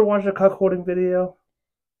 Have you ever watched a cuckolding video?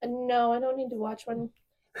 No, I don't need to watch one.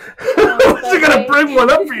 I wasn't gonna bring one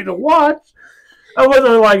up for you to watch. I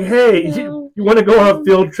wasn't like, hey, no. You want to go on a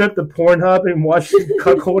field trip to Pornhub and watch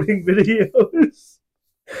cuckolding videos?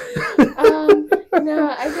 No,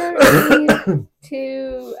 I don't need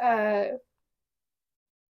to. I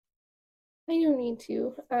don't need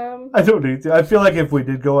to. I don't need to. I feel like if we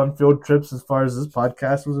did go on field trips as far as this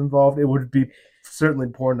podcast was involved, it would be certainly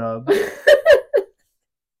Pornhub.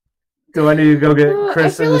 Do I need to go get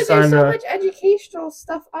Chris I feel to like sign there's so up? much educational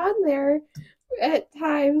stuff on there at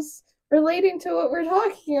times relating to what we're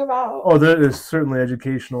talking about. Oh, there is certainly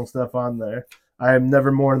educational stuff on there. I am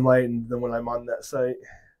never more enlightened than when I'm on that site.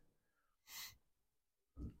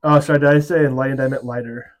 Oh, sorry, did I say enlightened? I meant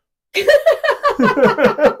lighter.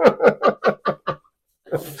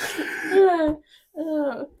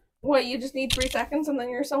 What, you just need 3 seconds and then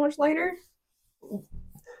you're so much lighter?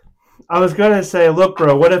 I was going to say, look,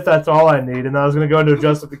 bro, what if that's all I need? And I was going to go into a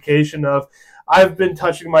justification of, I've been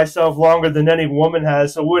touching myself longer than any woman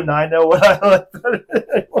has, so wouldn't I know what I like better than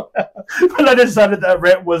anyone else? But I decided that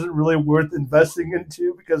rant wasn't really worth investing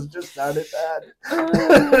into because it just sounded bad.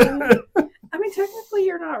 I mean, technically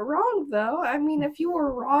you're not wrong, though. I mean, if you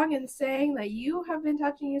were wrong in saying that you have been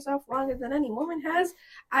touching yourself longer than any woman has,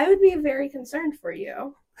 I would be very concerned for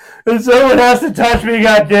you. And someone has to touch me,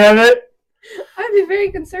 goddammit! I'd be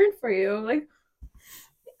very concerned for you. Like,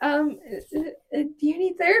 do you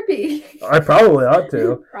need therapy? I probably ought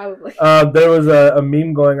to. Probably. There was a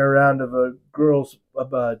meme going around of a girl's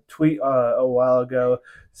tweet a while ago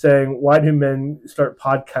saying, "Why do men start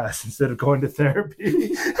podcasts instead of going to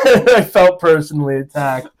therapy?" I felt personally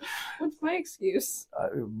attacked. What's my excuse?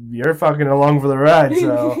 You're fucking along for the ride,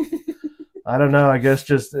 so I don't know. I guess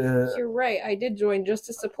just you're right. I did join just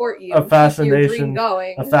to support you. A fascination, keep your dream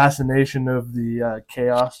going. A fascination of the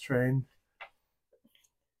chaos train.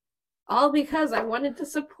 All because I wanted to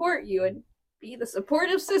support you and be the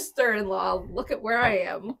supportive sister-in-law. Look at where I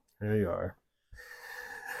am. There you are.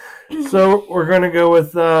 So we're gonna go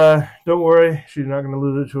with. Don't worry, she's not gonna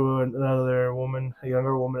lose it to another woman, a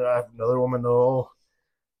younger woman. Another woman, though.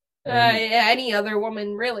 Any other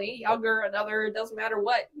woman, really, younger, another, doesn't matter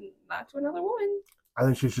what. Not to another woman. I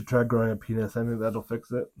think she should try growing a penis. I think that'll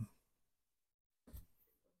fix it.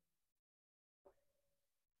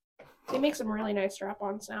 They make some really nice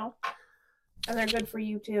strap-ons now. And they're good for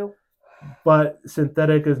you, too. But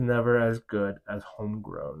synthetic is never as good as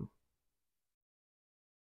homegrown.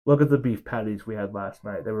 Look at the beef patties we had last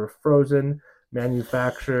night. They were frozen,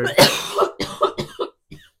 manufactured.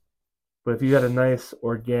 But if you got a nice,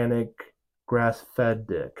 organic, grass-fed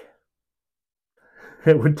dick,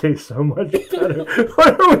 it would taste so much better.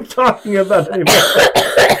 What are we talking about anymore?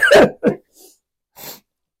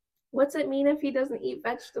 What's it mean if he doesn't eat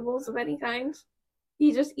vegetables of any kind?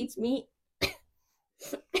 He just eats meat.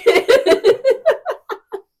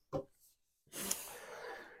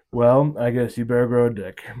 Well, I guess you better grow a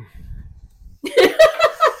dick.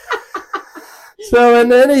 So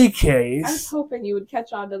in any case, I was hoping you would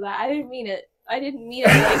catch on to that. I didn't mean it. I didn't mean it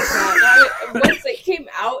like that. Once it came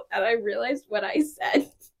out and I realized what I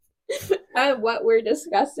said and what we're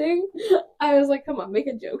discussing, I was like, come on, make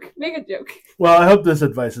a joke. Make a joke. Well, I hope this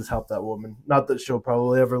advice has helped that woman. Not that she'll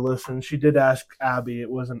probably ever listen. She did ask Abby.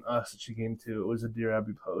 It wasn't us that she came to. It was a Dear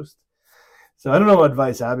Abby post. So I don't know what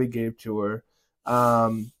advice Abby gave to her.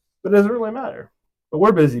 But it doesn't really matter. But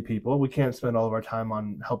we're busy people. We can't spend all of our time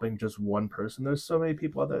on helping just one person. There's so many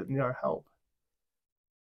people that need our help.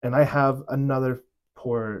 And I have another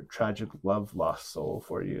poor, tragic, love-lost soul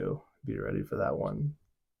for you. Be ready for that one.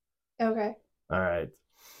 Okay. All right.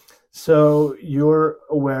 So you're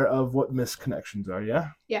aware of what misconnections are,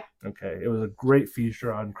 yeah? Yeah. Okay. It was a great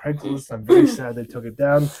feature on Craigslist. I'm very sad they took it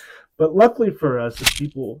down. But luckily for us,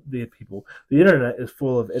 the internet is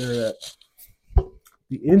full of internet.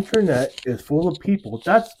 The internet is full of people,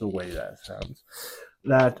 that's the way that sounds,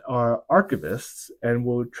 that are archivists and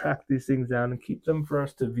will track these things down and keep them for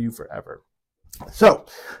us to view forever. So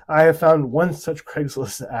I have found one such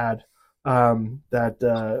Craigslist ad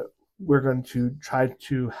that we're going to try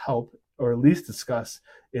to help or at least discuss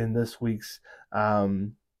in this week's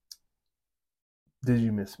Did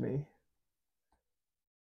You Miss Me?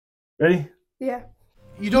 Ready? Yeah.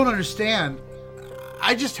 You don't understand.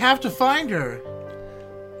 I just have to find her.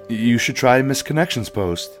 You should try Misconnections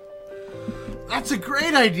post. That's a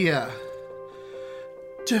great idea.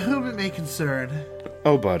 To whom it may concern.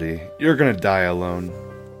 Oh, buddy, you're gonna die alone.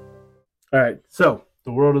 All right, so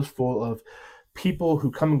the world is full of people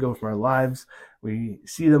who come and go from our lives. We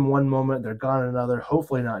see them one moment, they're gone another,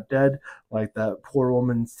 hopefully not dead, like that poor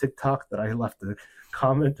woman's TikTok that I left a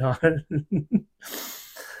comment on.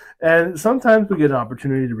 And sometimes we get an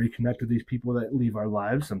opportunity to reconnect with these people that leave our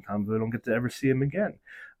lives. Sometimes we don't get to ever see them again.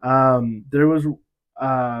 There was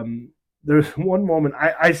there's one moment,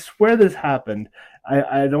 I swear this happened.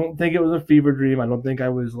 I don't think it was a fever dream. I don't think I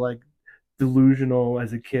was like delusional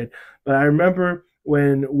as a kid. But I remember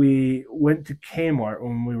when we went to Kmart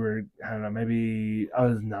when we were, I don't know, maybe I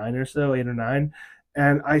was 8 or 9.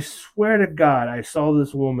 And I swear to God, I saw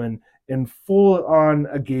this woman in full on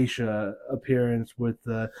a geisha appearance with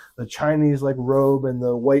the Chinese like robe and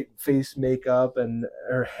the white face makeup and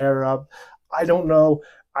her hair up. I don't know.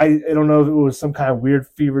 I don't know if it was some kind of weird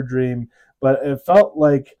fever dream, but it felt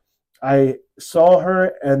like I saw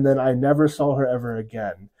her and then I never saw her ever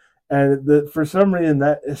again. And for some reason,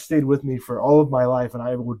 that has stayed with me for all of my life, and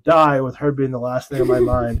I will die with her being the last thing on my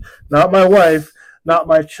mind. Not my wife, not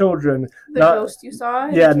my children, The not ghost you saw?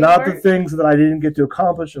 in yeah, not the Kmart? things that I didn't get to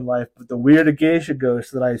accomplish in life, but the weird geisha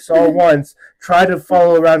ghost that I saw once, tried to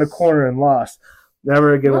follow around a corner and lost.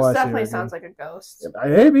 Never again will Most I see her definitely again. sounds like a ghost.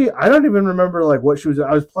 Maybe I don't even remember like what she was.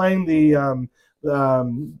 I was playing the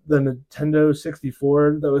Nintendo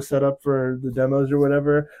 64 that was set up for the demos or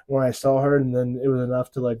whatever when I saw her, and then it was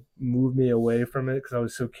enough to like move me away from it because I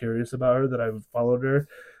was so curious about her that I followed her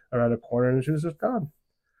around a corner and she was just gone.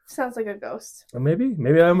 Sounds like a ghost. Or maybe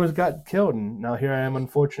I almost got killed, and now here I am,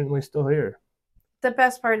 unfortunately, still here. The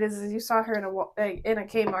best part is you saw her in a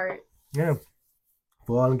Kmart. Yeah,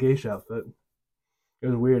 full on geisha outfit. It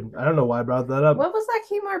was weird. I don't know why I brought that up. What was that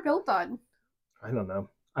Kmart built on? I don't know.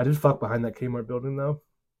 I just fucked behind that Kmart building though.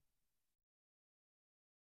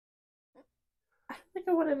 I don't think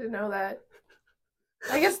I wanted to know that.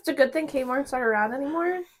 I guess it's a good thing Kmart's not around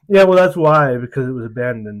anymore. Yeah, well, that's why, because it was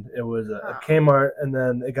abandoned. It was a Oh. Kmart, and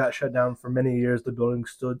then it got shut down for many years. The building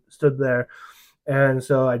stood there, and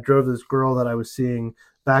so I drove this girl that I was seeing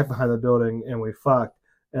back behind the building, and we fucked.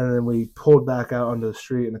 And then we pulled back out onto the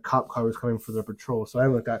street, and the cop car was coming for their patrol. So I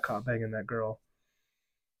almost got caught banging that girl.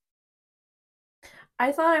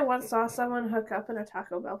 I thought I once saw someone hook up in a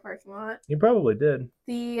Taco Bell parking lot. You probably did.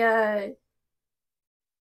 The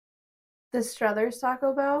Struthers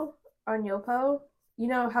Taco Bell on Yopo. You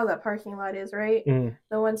know how that parking lot is, right? Mm.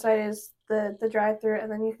 The one side is the drive-through, and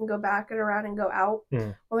then you can go back and around and go out.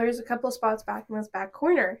 Mm. Well, there's a couple of spots back in this back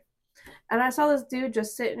corner. And I saw this dude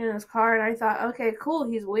just sitting in his car, and I thought, okay, cool,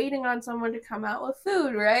 he's waiting on someone to come out with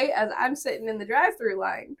food, right? As I'm sitting in the drive-through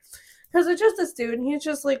line. Because it's just this dude, and he's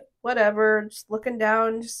just like, whatever, just looking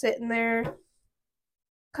down, just sitting there. A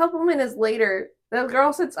couple minutes later, the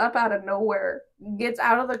girl sits up out of nowhere, gets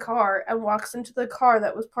out of the car, and walks into the car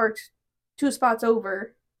that was parked 2 spots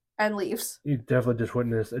over, and leaves. You definitely just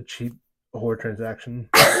witnessed a cheap whore transaction.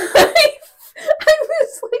 I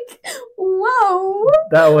was like, whoa.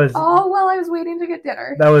 That was All while I was waiting to get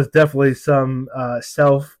dinner. that was definitely some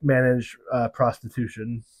self-managed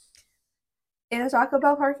prostitution. In a Taco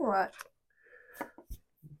Bell parking lot.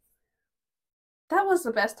 That was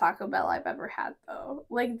the best Taco Bell I've ever had, though.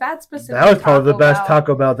 Like, that specific That was probably the best Bell.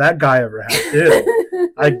 Taco Bell that guy ever had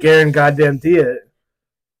too. I guarantee it.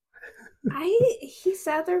 He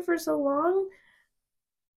sat there for so long.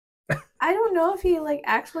 I don't know if he like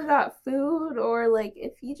actually got food or like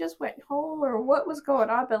if he just went home or what was going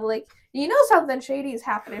on, but like you know something shady is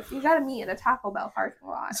happening if you gotta meet in a Taco Bell parking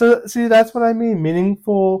lot. So see, that's what I mean.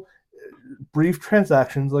 Meaningful, brief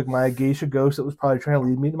transactions like my geisha ghost that was probably trying to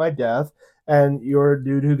lead me to my death, and your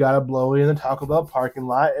dude who got a blowy in the Taco Bell parking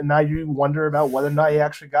lot, and now you wonder about whether or not he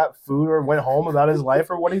actually got food or went home about his life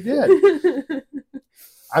or what he did.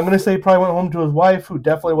 I'm gonna say he probably went home to his wife, who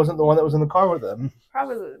definitely wasn't the one that was in the car with him.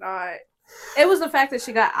 Probably not. It was the fact that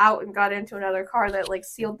she got out and got into another car that like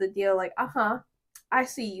sealed the deal. Like, I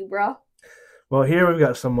see you, bro. Well, here we've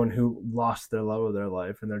got someone who lost their love of their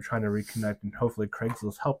life, and they're trying to reconnect, and hopefully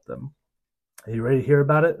Craigslist helped them. Are you ready to hear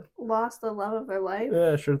about it? Lost the love of their life.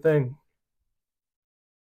 Yeah, sure thing.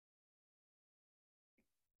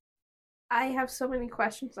 I have so many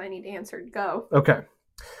questions I need answered. Go. Okay.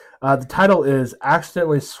 The title is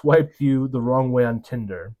Accidentally Swiped You the Wrong Way on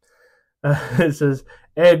Tinder. It says,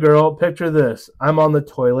 hey girl, picture this. I'm on the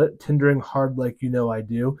toilet, Tindering hard like you know I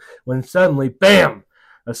do, when suddenly, bam!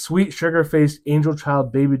 A sweet sugar-faced angel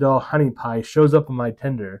child baby doll honey pie shows up on my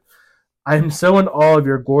Tinder. I am so in awe of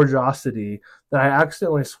your gorgeosity that I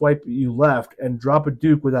accidentally swipe you left and drop a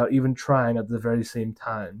duke without even trying at the very same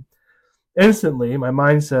time. Instantly, my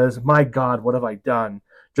mind says, my God, what have I done?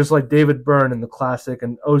 Just like David Byrne in the classic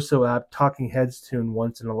and oh-so-apt Talking Heads tune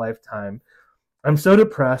Once in a Lifetime. I'm so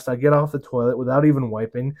depressed, I get off the toilet without even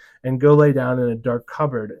wiping and go lay down in a dark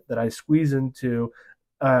cupboard that I can squeeze into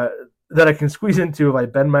if I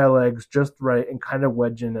bend my legs just right and kind of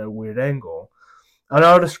wedge in at a weird angle. I'll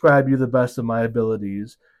now describe you the best of my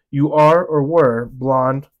abilities. You are or were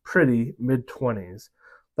blonde, pretty, mid-20s.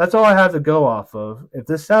 That's all I have to go off of. If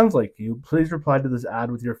this sounds like you, please reply to this ad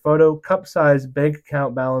with your photo, cup size, bank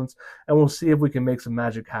account balance, and we'll see if we can make some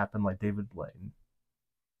magic happen like David Blaine.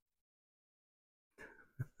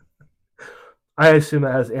 I assume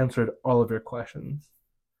that has answered all of your questions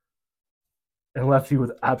and left you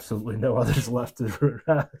with absolutely no others left to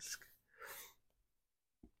ask.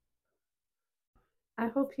 I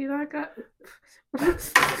hope you not got.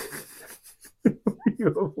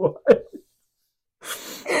 What?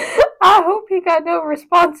 I hope he got no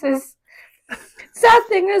responses. Sad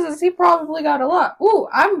thing is he probably got a lot. Ooh,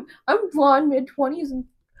 I'm blonde, mid-20s, and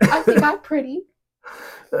I think I'm pretty.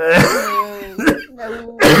 No,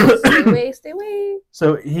 stay away.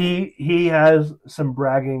 So he has some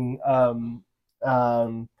bragging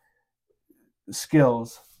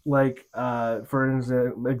skills. Like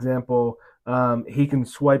for example, he can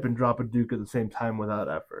swipe and drop a duke at the same time without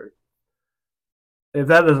effort. If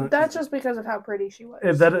that doesn't, That's just because of how pretty she was.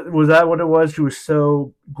 if that was that what it was, she was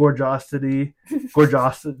so gorgeousome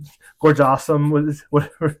was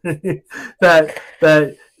whatever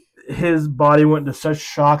that his body went into such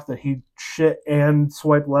shock that he shit and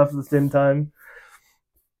swiped left at the same time.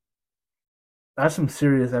 That's some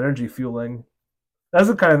serious energy fueling. That's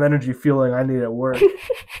the kind of energy fueling I need at work.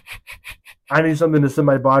 I need something to send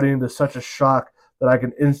my body into such a shock that I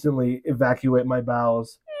can instantly evacuate my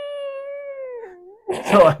bowels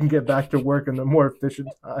so I can get back to work in a more efficient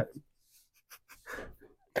time.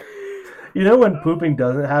 You know when pooping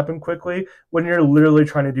doesn't happen quickly? When you're literally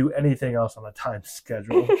trying to do anything else on a time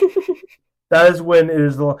schedule. That is when it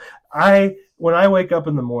is when I wake up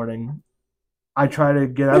in the morning, I try to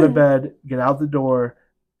get out of bed, get out the door,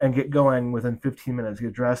 and get going within 15 minutes,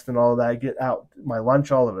 get dressed and all of that, get out, my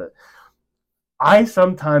lunch, all of it. I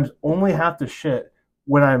sometimes only have to shit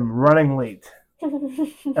when I'm running late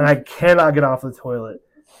and I cannot get off the toilet.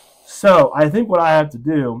 So I think what I have to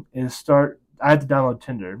do is I have to download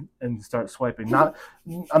Tinder and start swiping. I'm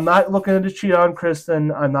not looking to cheat on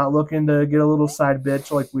Kristen. I'm not looking to get a little side bitch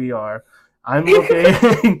like we are. I'm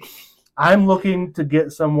looking to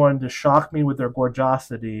get someone to shock me with their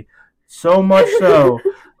gorgeosity, so much so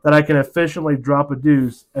that I can efficiently drop a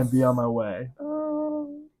deuce and be on my way.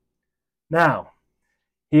 Now,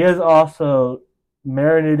 he is also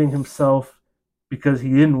marinating himself because he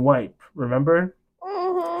didn't wipe, remember?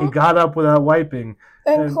 Mm-hmm. He got up without wiping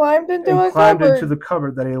and climbed into a climbed cupboard. into the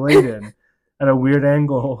cupboard that he laid in at a weird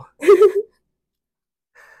angle.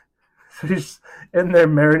 So he's in there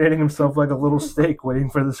marinating himself like a little steak, waiting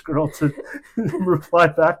for this girl to reply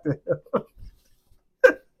back to him.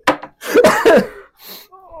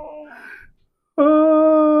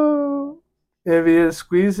 Oh. If he is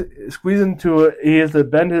squeeze into it, he has to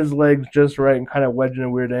bend his legs just right and kind of wedge in a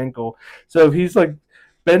weird ankle. So if he's like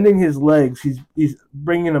bending his legs, he's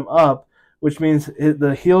bringing them up, which means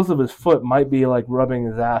the heels of his foot might be like rubbing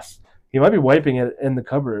his ass. He might be wiping it in the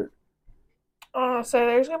cupboard. So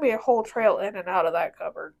there's gonna be a whole trail in and out of that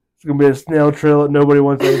cupboard. It's gonna be a snail trail that nobody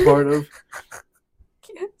wants any part of.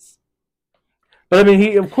 Yes. But I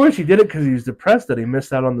mean, of course he did it because he was depressed that he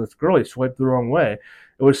missed out on this girl. He swiped the wrong way.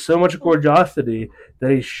 It was so much gorgeosity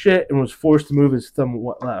that he shit and was forced to move his thumb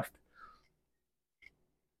left.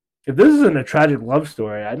 If this isn't a tragic love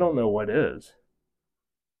story, I don't know what is.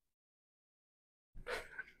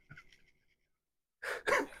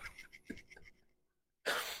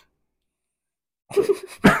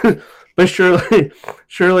 But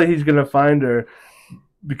surely he's gonna find her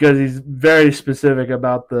because he's very specific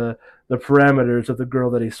about the parameters of the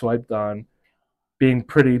girl that he swiped on, being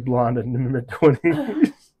pretty, blonde, and in the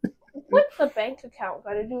mid-20s. What's the bank account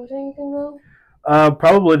got to do with anything though?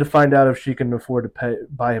 Probably to find out if she can afford to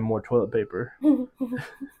buy him more toilet paper. Or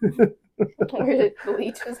to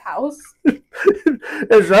bleach his house?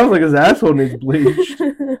 It sounds like his asshole needs bleached.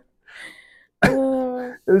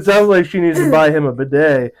 It sounds like she needs to buy him a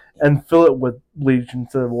bidet and fill it with bleach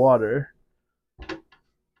instead of water. It's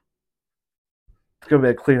gonna be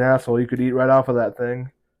a clean asshole. You could eat right off of that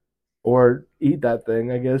thing. Or eat that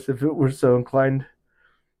thing, I guess, if it were so inclined.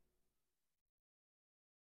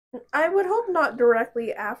 I would hope not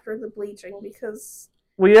directly after the bleaching because...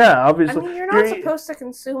 Well, yeah, obviously. I mean, you're not supposed to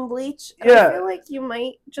consume bleach. Yeah. I feel like you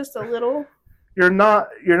might just a little... You're not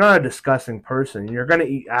a disgusting person. You're gonna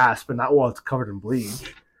eat ass, but not while it's covered in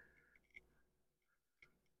bleach.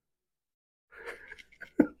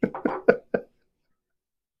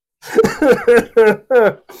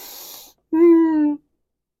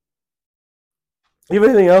 You have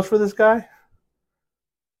anything else for this guy?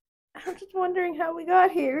 I'm just wondering how we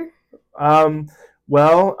got here.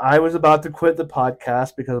 Well, I was about to quit the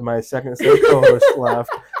podcast because my second co-host left,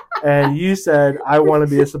 And you said, I want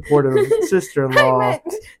to be a supportive I sister-in-law.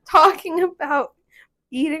 meant talking about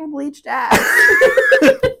eating bleached ass.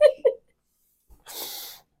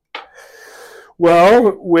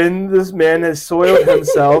 Well, when this man has soiled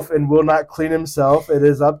himself and will not clean himself, it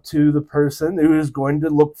is up to the person who is going to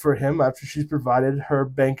look for him after she's provided her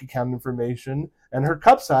bank account information and her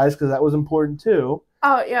cup size, because that was important too,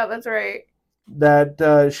 Oh, yeah, that's right.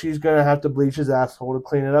 that she's going to have to bleach his asshole to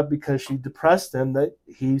clean it up because she depressed him that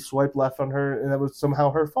he swiped left on her and that was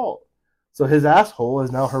somehow her fault. So his asshole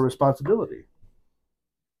is now her responsibility.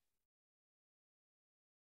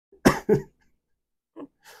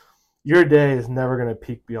 Your day is never going to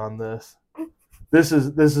peak beyond this. This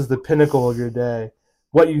is the pinnacle of your day.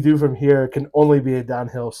 What you do from here can only be a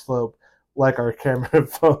downhill slope, like our camera and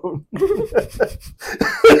phone.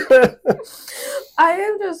 I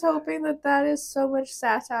am just hoping that is so much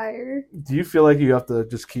satire. Do you feel like you have to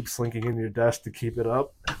just keep slinking in your desk to keep it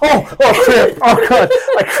up? Oh, crap! Oh, God!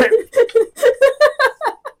 I cramped.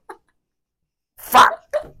 Fuck!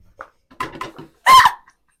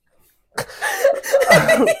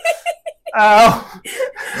 Ow! Ow!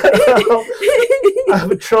 I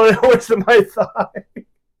have a trillion words in my thigh.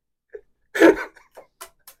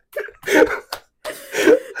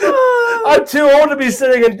 I'm too old to be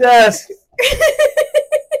sitting at desk.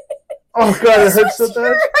 Oh, God, it hurts so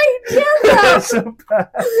bad. It hurts so bad.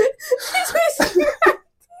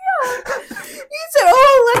 You said,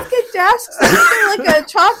 "Oh, let's get desks and like a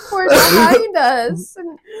chalkboard behind us,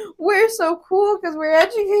 and we're so cool because we're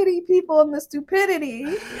educating people on the stupidity."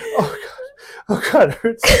 Oh God, it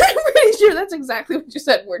hurts. I'm pretty sure that's exactly what you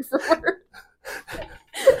said, word for word.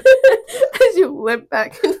 As you limp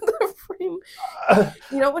back into the frame.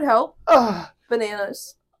 You know what would help?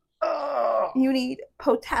 Bananas. You need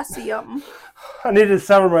potassium. I need to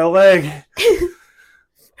sever my leg.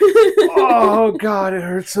 Oh God, it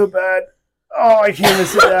hurts so bad. Oh, I can't even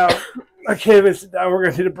sit down. I can't even sit down. We're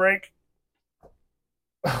gonna need a break.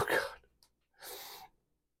 Oh God,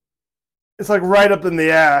 it's like right up in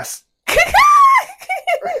the ass.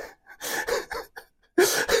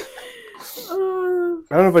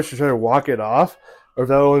 I don't know if I should try to walk it off or if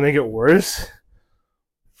that'll only make it worse.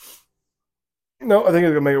 No, I think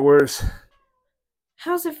it's gonna make it worse.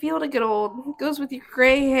 How's it feel to get old? It goes with your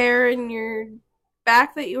gray hair and your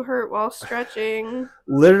back that you hurt while stretching.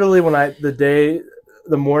 Literally,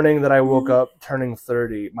 the morning that I woke up turning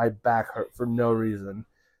 30, my back hurt for no reason.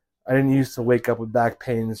 I didn't used to wake up with back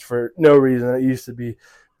pains for no reason. I used to be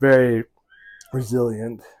very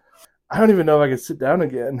resilient. I don't even know if I could sit down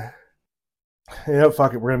again. You know,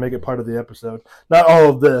 fuck it, we're gonna make it part of the episode. Not all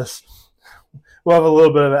of this. We'll have a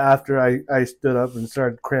little bit of it after I stood up and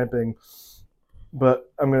started cramping.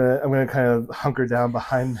 But I'm gonna kind of hunker down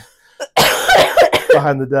behind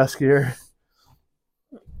the desk here.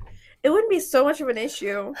 It wouldn't be so much of an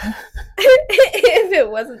issue if it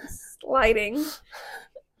wasn't sliding.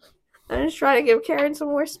 I'm just trying to give Karen some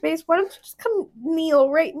more space. Why don't you just come kneel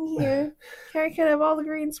right in here? Karen can have all the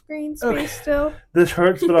green screen space still. This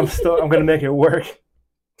hurts, but I'm gonna make it work.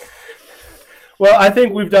 Well, I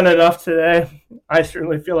think we've done enough today. I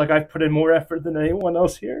certainly feel like I've put in more effort than anyone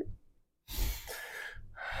else here.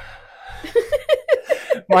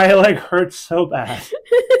 My leg hurts so bad.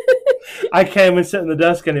 I can't even sit in the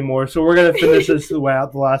desk anymore, so we're going to finish this way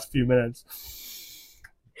out the last few minutes.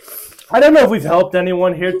 I don't know if we've helped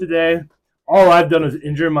anyone here today. All I've done is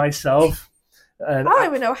injure myself. And I don't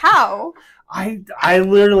even know how. I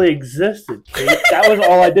literally existed, Kate. That was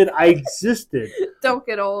all I did. I existed. Don't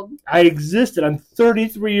get old. I existed. I'm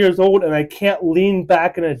 33 years old, and I can't lean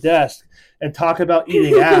back in a desk and talk about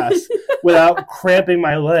eating ass without cramping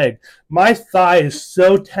my leg. My thigh is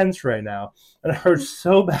so tense right now, and it hurts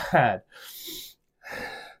so bad.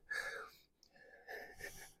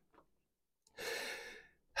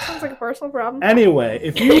 Sounds like a personal problem. Anyway,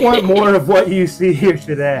 if you want more of what you see here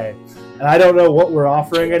today, and I don't know what we're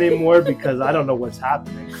offering anymore because I don't know what's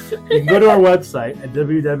happening, you can go to our website at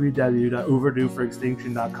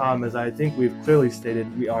www.overdueforextinction.com. As I think we've clearly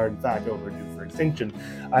stated, we are in fact overdue for extinction.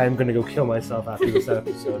 I am going to go kill myself after this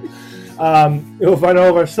episode. You'll find all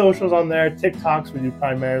of our socials on there. TikToks, we do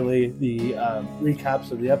primarily the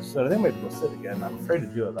recaps of the episode. I think maybe we'll sit again. I'm afraid to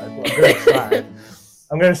do it, but I'm going to try.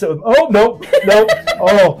 I'm going to sit with... Oh, nope.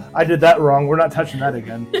 Oh, I did that wrong. We're not touching that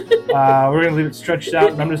again. We're going to leave it stretched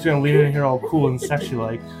out, and I'm just going to lean in here all cool and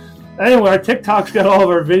sexy-like. Anyway, our TikTok's got all of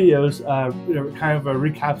our videos, kind of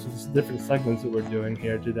recaps of the different segments that we're doing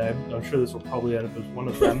here today. I'm sure this will probably end up as one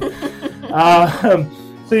of them.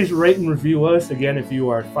 Please rate and review us. Again, if you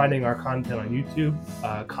are finding our content on YouTube,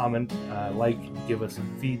 comment, like, give us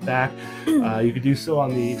some feedback. You could do so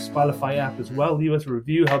on the Spotify app as well. Leave us a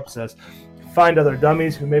review. Helps us find other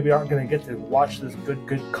dummies who maybe aren't going to get to watch this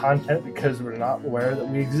good content because we're not aware that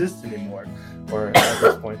we exist anymore, or at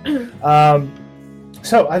this point.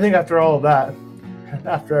 So I think after all of that,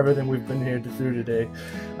 after everything we've been here through today,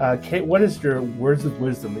 Kate, what is your words of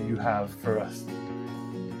wisdom that you have for us?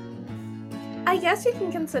 I guess you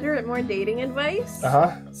can consider it more dating advice.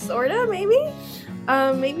 Sorta, maybe.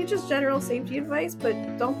 Maybe just general safety advice, but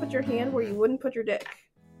don't put your hand where you wouldn't put your dick.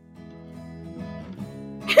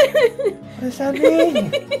 What does that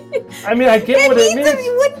mean? I mean, I get what it means. If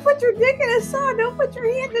you wouldn't put your dick in a saw, don't put your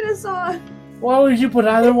hand in a saw. Why would you put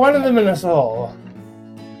either one of them in a saw?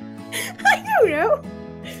 I don't know.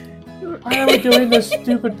 Why are we doing this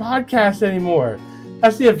stupid podcast anymore?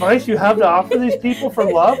 That's the advice you have to offer these people for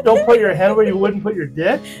love? Don't put your hand where you wouldn't put your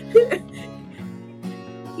dick?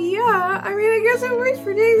 Yeah, I mean, I guess it works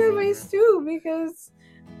for dating advice too, because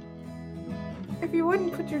if you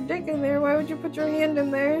wouldn't put your dick in there, why would you put your hand in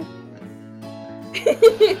there?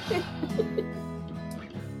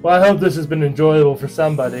 Well, I hope this has been enjoyable for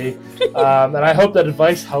somebody, and I hope that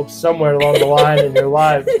advice helps somewhere along the line in your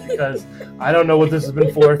lives, because I don't know what this has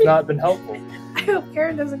been for if not been helpful. I hope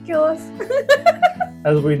Karen doesn't kill us.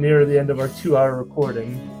 As we near the end of our 2-hour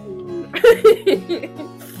recording.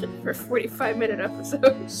 For a 45-minute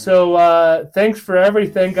episode. So, thanks for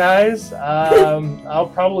everything, guys. I'll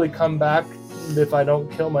probably come back if I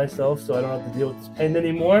don't kill myself, so I don't have to deal with this pain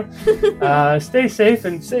anymore. Stay safe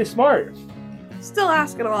and stay smart. Still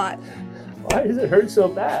asking a lot. Why does it hurt so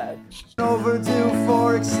bad? Overdue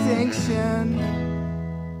for extinction.